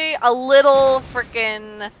 Seriously? A little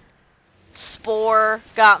frickin' spore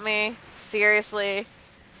got me? Seriously?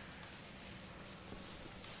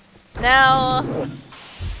 Now...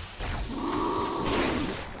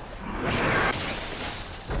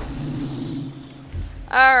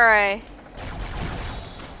 Alright.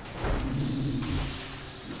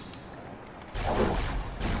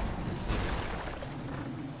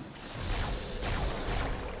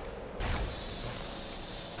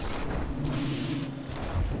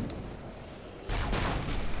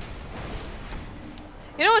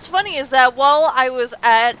 You know what's funny is that while I was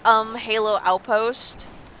at Halo Outpost,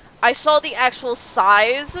 I saw the actual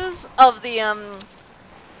sizes of the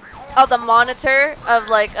monitor of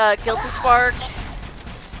like Guilty Spark,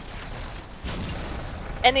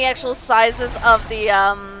 and the actual sizes of the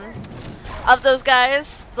of those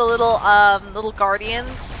guys, the little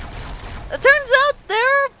guardians. It turns out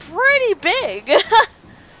they're pretty big.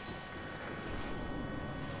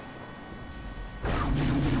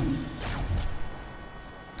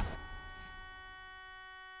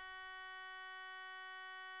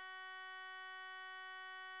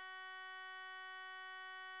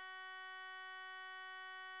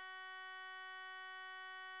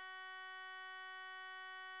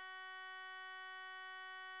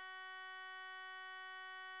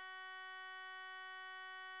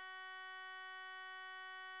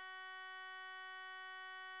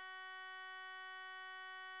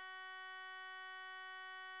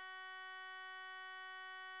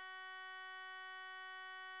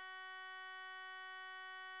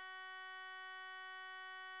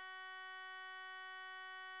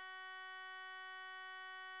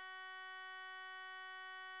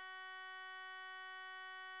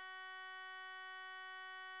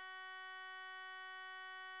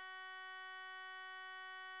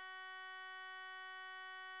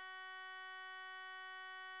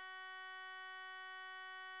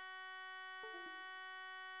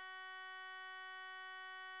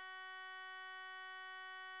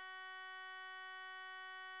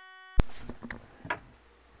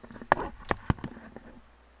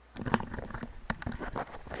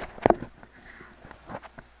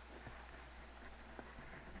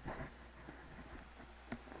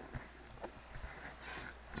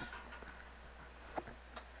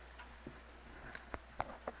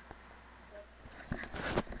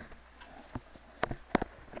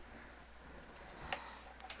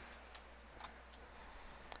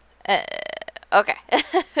 Uh, okay.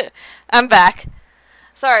 I'm back.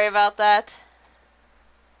 Sorry about that.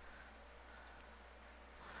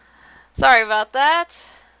 Sorry about that.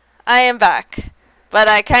 I am back. But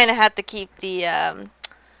I kind of had to keep the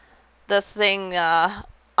thing on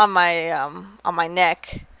my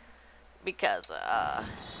neck because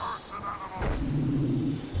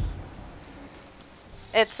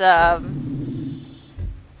it's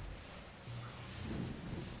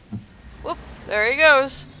whoop, there he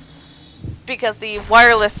goes. Because the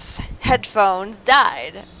wireless headphones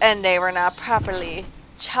died and they were not properly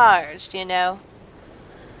charged, you know.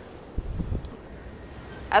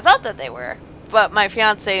 I thought that they were, but my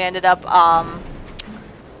fiance ended up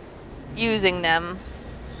using them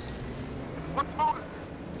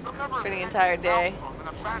for the entire day.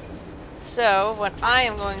 So, what I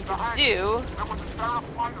am going to do... There was a sheriff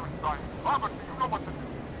fighter inside. Officer, you know what to do.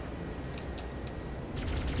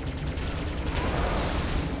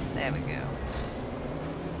 There we go.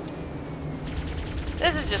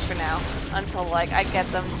 This is just for now, until, like, I get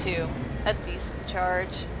them to a decent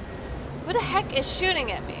charge. Who the heck is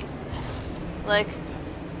shooting at me? Like...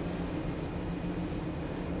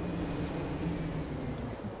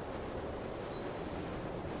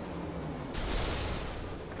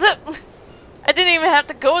 I didn't even have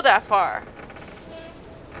to go that far.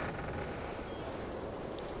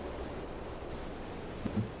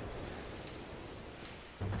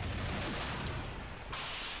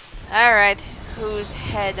 Alright, whose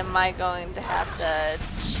head am I going to have to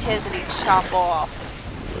chiselly chop off?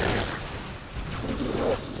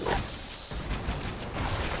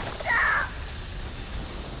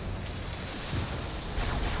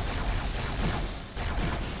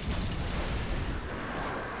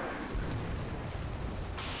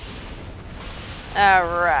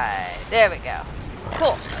 Alright, there we go.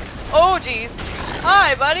 Cool. Oh, jeez.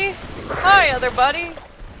 Hi, buddy. Hi, other buddy.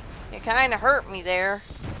 You kinda hurt me there.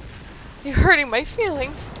 You're hurting my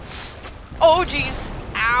feelings. Oh, jeez.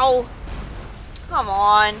 Ow. Come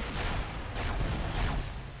on.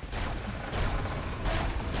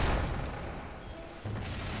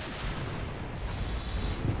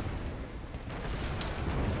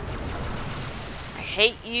 I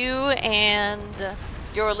hate you and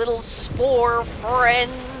your little spore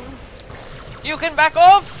friends. You can back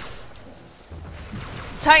off,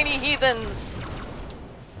 tiny heathens.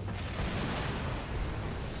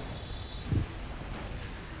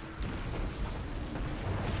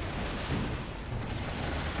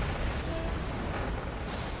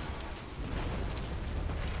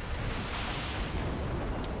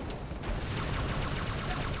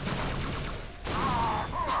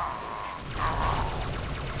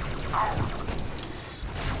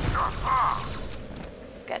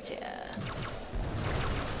 Gotcha.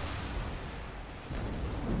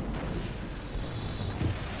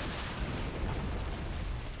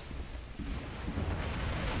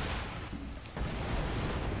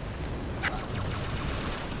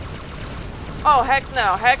 Oh, heck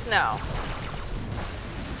no, heck no.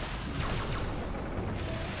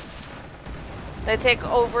 They take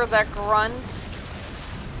over that grunt.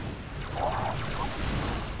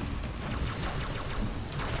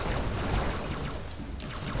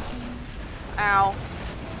 Ow.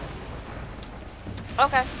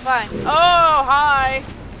 Okay, fine. Oh, hi.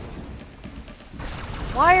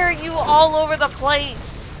 Why are you all over the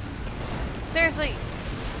place? Seriously.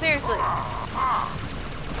 Seriously.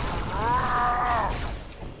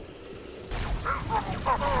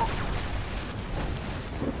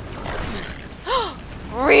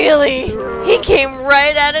 Really? He came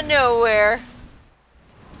right out of nowhere.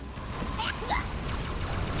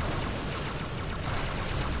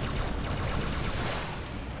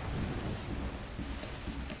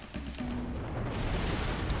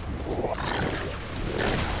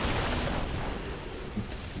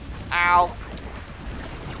 Ow.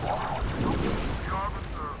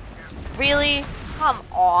 Really? Come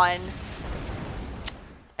on.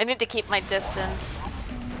 I need to keep my distance.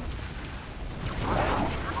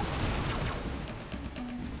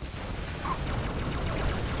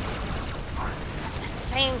 At the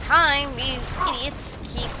same time, these idiots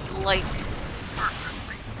keep, like...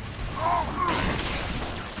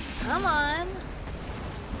 Come on.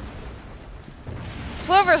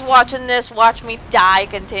 Whoever's watching this, watch me die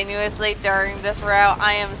continuously during this route.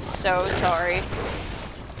 I am so sorry.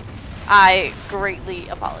 I greatly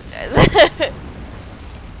apologize.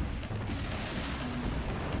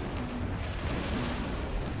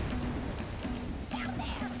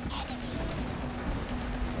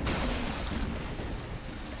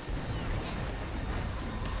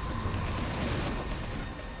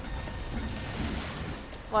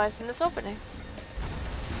 Why isn't this opening?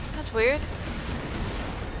 That's weird.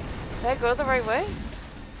 Did I go the right way?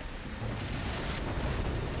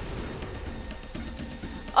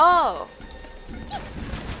 Oh!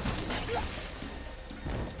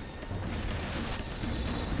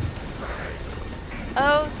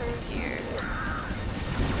 Oh, through here.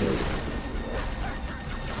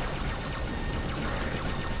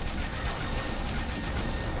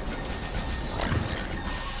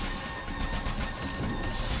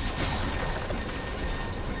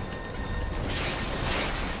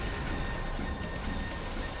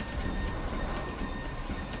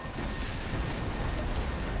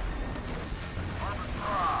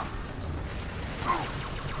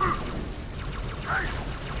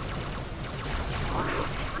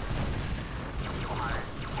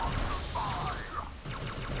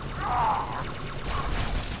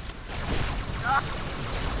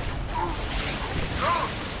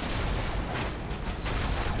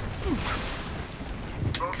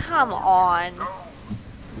 Come on.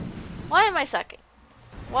 Why am I sucking?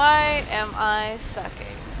 Why am I sucking?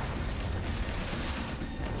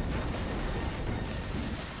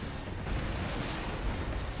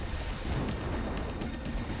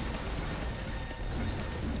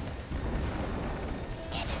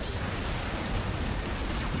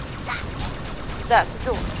 That's the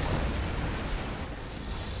door.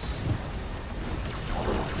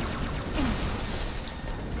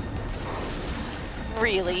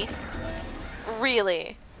 Really?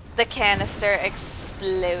 Really? The canister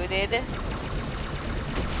exploded?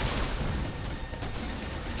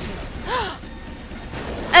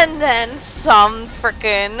 And then some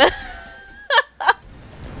frickin'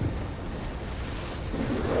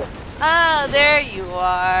 Ah, there you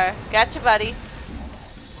are. Gotcha, buddy.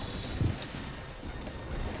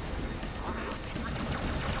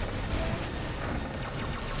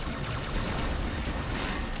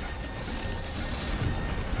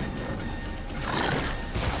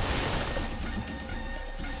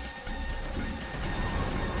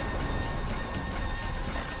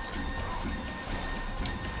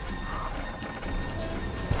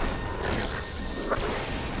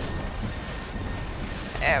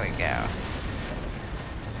 There we go.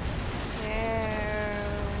 There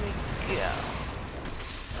we go.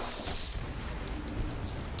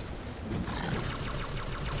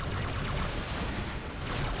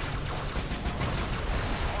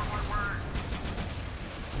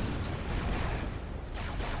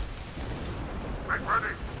 Make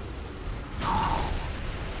ready.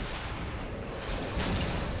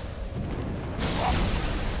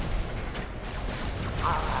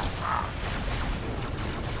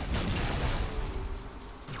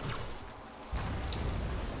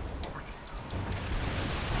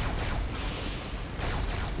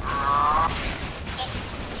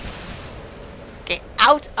 Get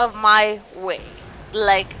out of my way.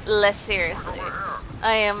 Like, less seriously.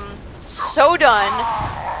 I am so done.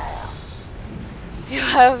 You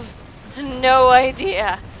have no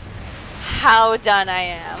idea how done I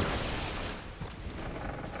am.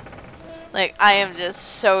 Like, I am just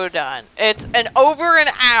so done. It's over an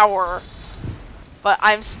hour, but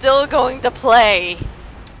I'm still going to play.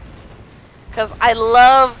 Because I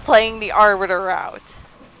love playing the Arbiter route.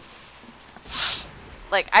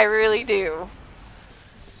 Like, I really do.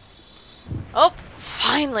 Oh,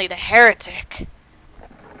 finally, the heretic.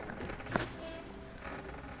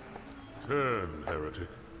 10, heretic.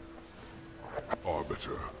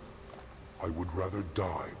 Arbiter, I would rather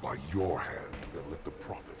die by your hand than let the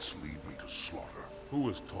prophets lead me to slaughter. Who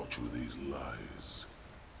has taught you these lies?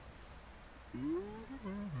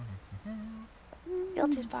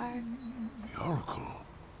 Guilty Spire. The Oracle.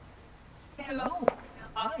 Hello,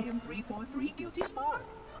 I am 343 Guilty Spark.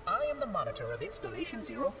 I am the monitor of Installation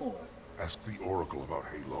 04. Ask the Oracle about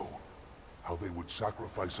Halo. How they would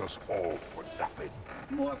sacrifice us all for nothing.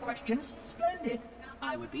 More questions? Splendid.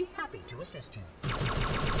 I would be happy to assist you.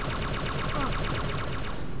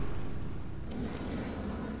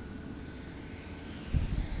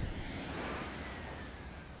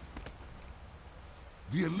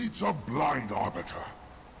 The elites are blind, Arbiter.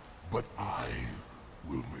 But I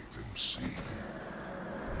will make them see.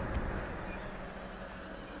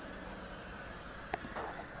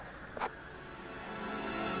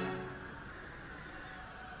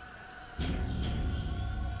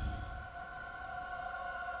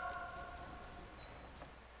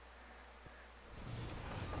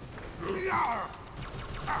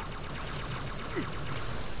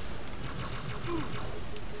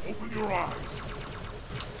 Open your eyes.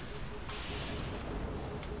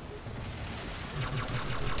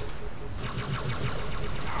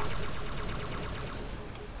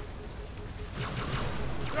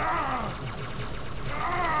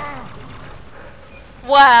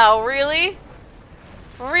 Wow, really?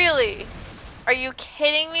 Really? Are you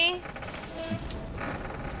kidding me?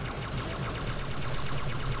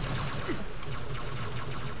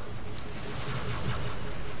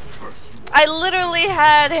 I literally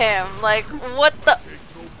had him. Like, what the?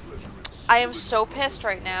 I am so pissed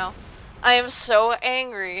right now. I am so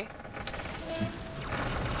angry.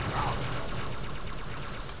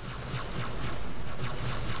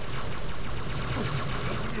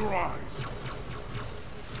 Open your eyes.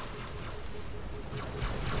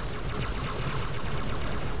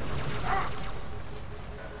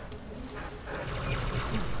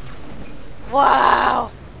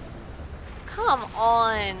 Wow. Come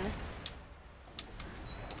on.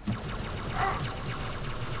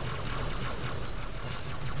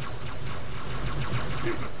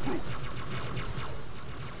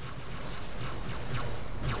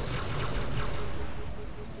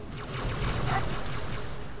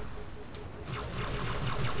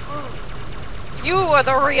 are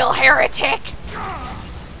the real heretic!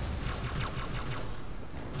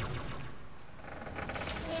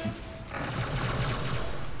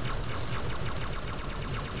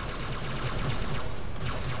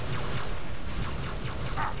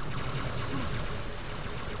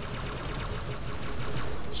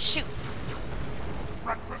 Shoot!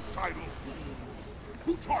 Fratricidal!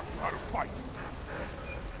 Who taught you how to fight?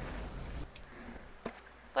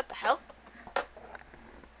 What the hell?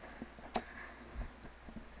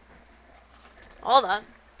 Hold on.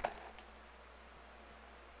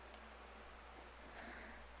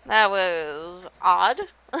 That was odd.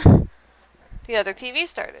 The other TV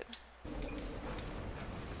started.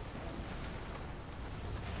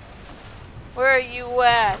 Where are you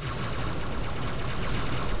at?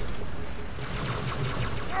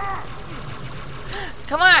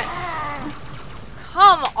 Come on!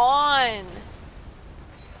 Come on!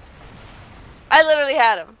 I literally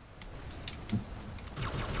had him.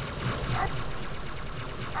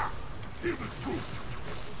 Hear the truth.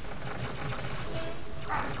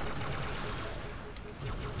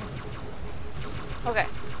 Okay.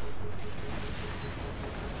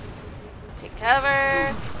 Take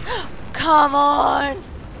cover. Come on!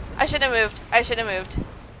 I should have moved. I should have moved.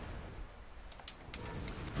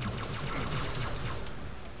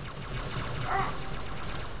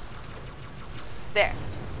 There.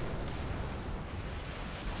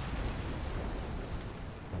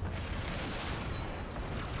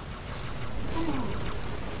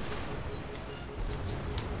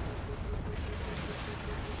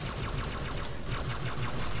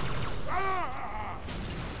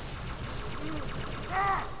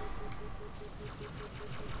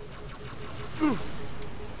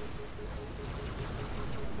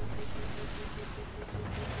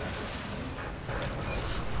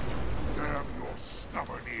 Damn your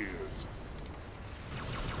stubborn ears.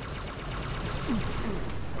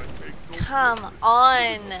 I take no Come pleasure in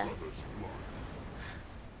on. your brother's blood.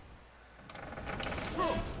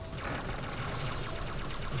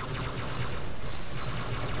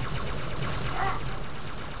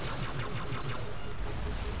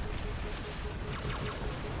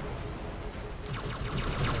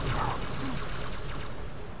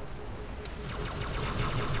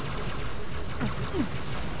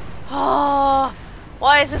 Oh,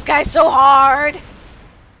 why is this guy so hard?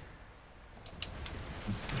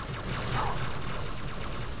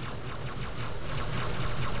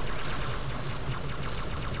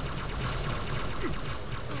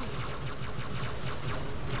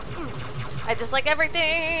 I dislike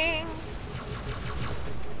everything.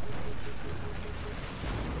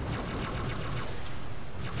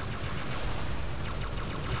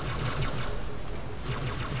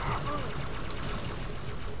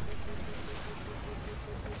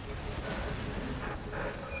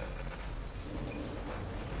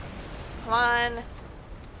 Come on.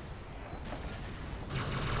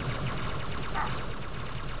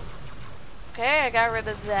 Okay, I got rid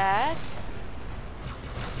of that.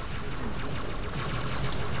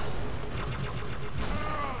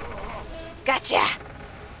 Gotcha!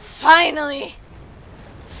 Finally!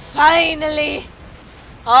 Finally!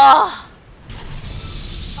 Oh!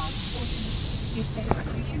 His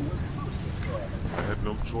execution was most enjoyable. I had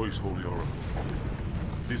no choice, Holy Oracle.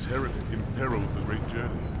 This heretic imperiled the great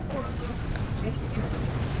journey. Oracle, great journey.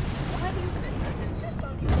 Why do you members insist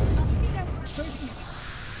on using some inaccurate version?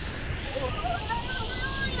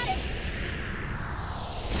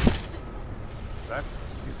 That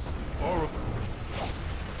is the Oracle.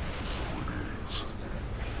 So it is.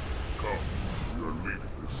 Come, we are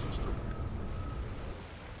leaving this system.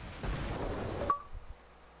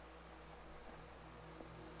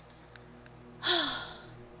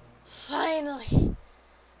 Finally!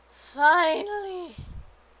 Finally!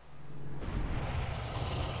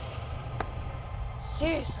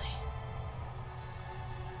 Seriously.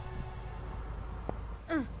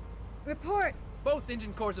 Report! Both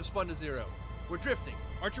engine cores have spun to zero. We're drifting.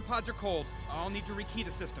 Archer pods are cold. I'll need to rekey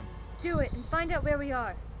the system. Do it and find out where we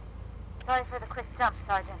are. Sorry for the quick jump,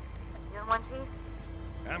 Sergeant. You in one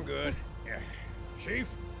piece? I'm good. Yeah. Chief?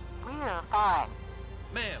 We're fine.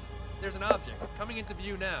 Ma'am, there's an object coming into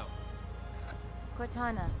view now.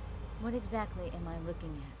 Cortana, what exactly am I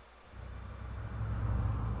looking at?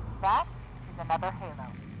 That is another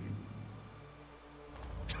Halo.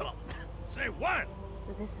 Say what?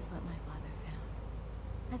 So this is what my father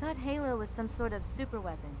found. I thought Halo was some sort of super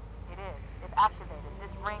weapon. It is. If activated,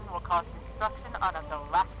 this ring will cause destruction on a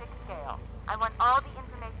galactic scale. I want all the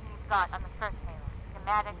information you've got on the first Halo.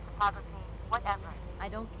 Schematics, topography, whatever. I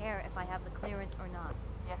don't care if I have the clearance or not.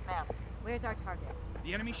 Yes, ma'am. Where's our target?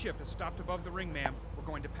 The enemy ship is stopped above the ring, ma'am. We're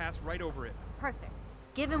going to pass right over it. Perfect.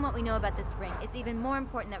 Given what we know about this ring, it's even more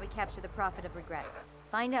important that we capture the Prophet of Regret.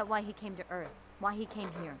 Find out why he came to Earth, why he came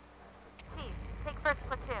here. Chief, take first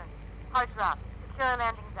platoon. Hard drop. Secure a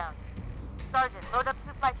landing zone. Sergeant, load up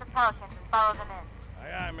 2 flights of Pelicans and follow them in.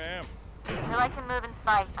 Aye, aye, ma'am. Until I can move and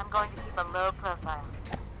fight, I'm going to keep a low profile.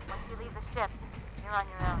 Once you leave the ship, you're on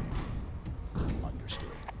your own. Understood.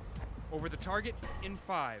 Over the target in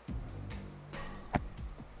 5.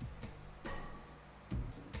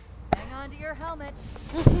 Hang on to your helmet.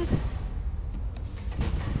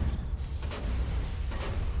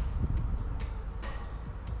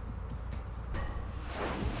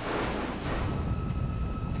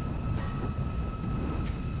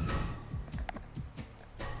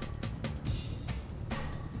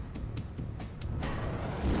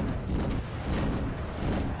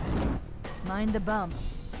 Mind the bump.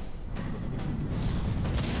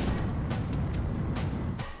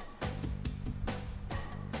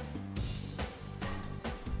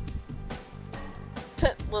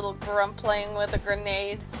 Little grump playing with a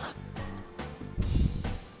grenade.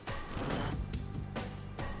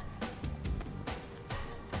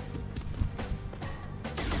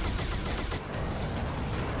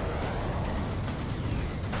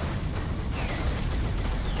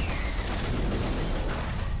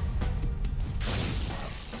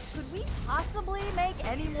 Could we possibly make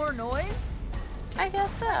any more noise? I guess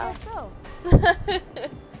so. I guess so.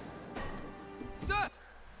 Sir!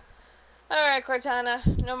 Alright,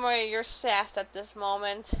 Cortana. No more of your sass at this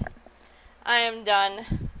moment. I am done.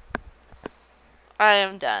 I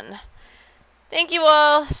am done. Thank you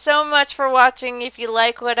all so much for watching. If you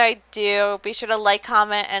like what I do, be sure to like,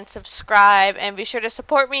 comment, and subscribe. And be sure to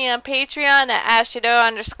support me on Patreon at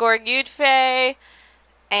Ashido_Yudfei.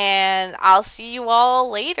 And I'll see you all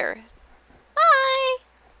later. Bye!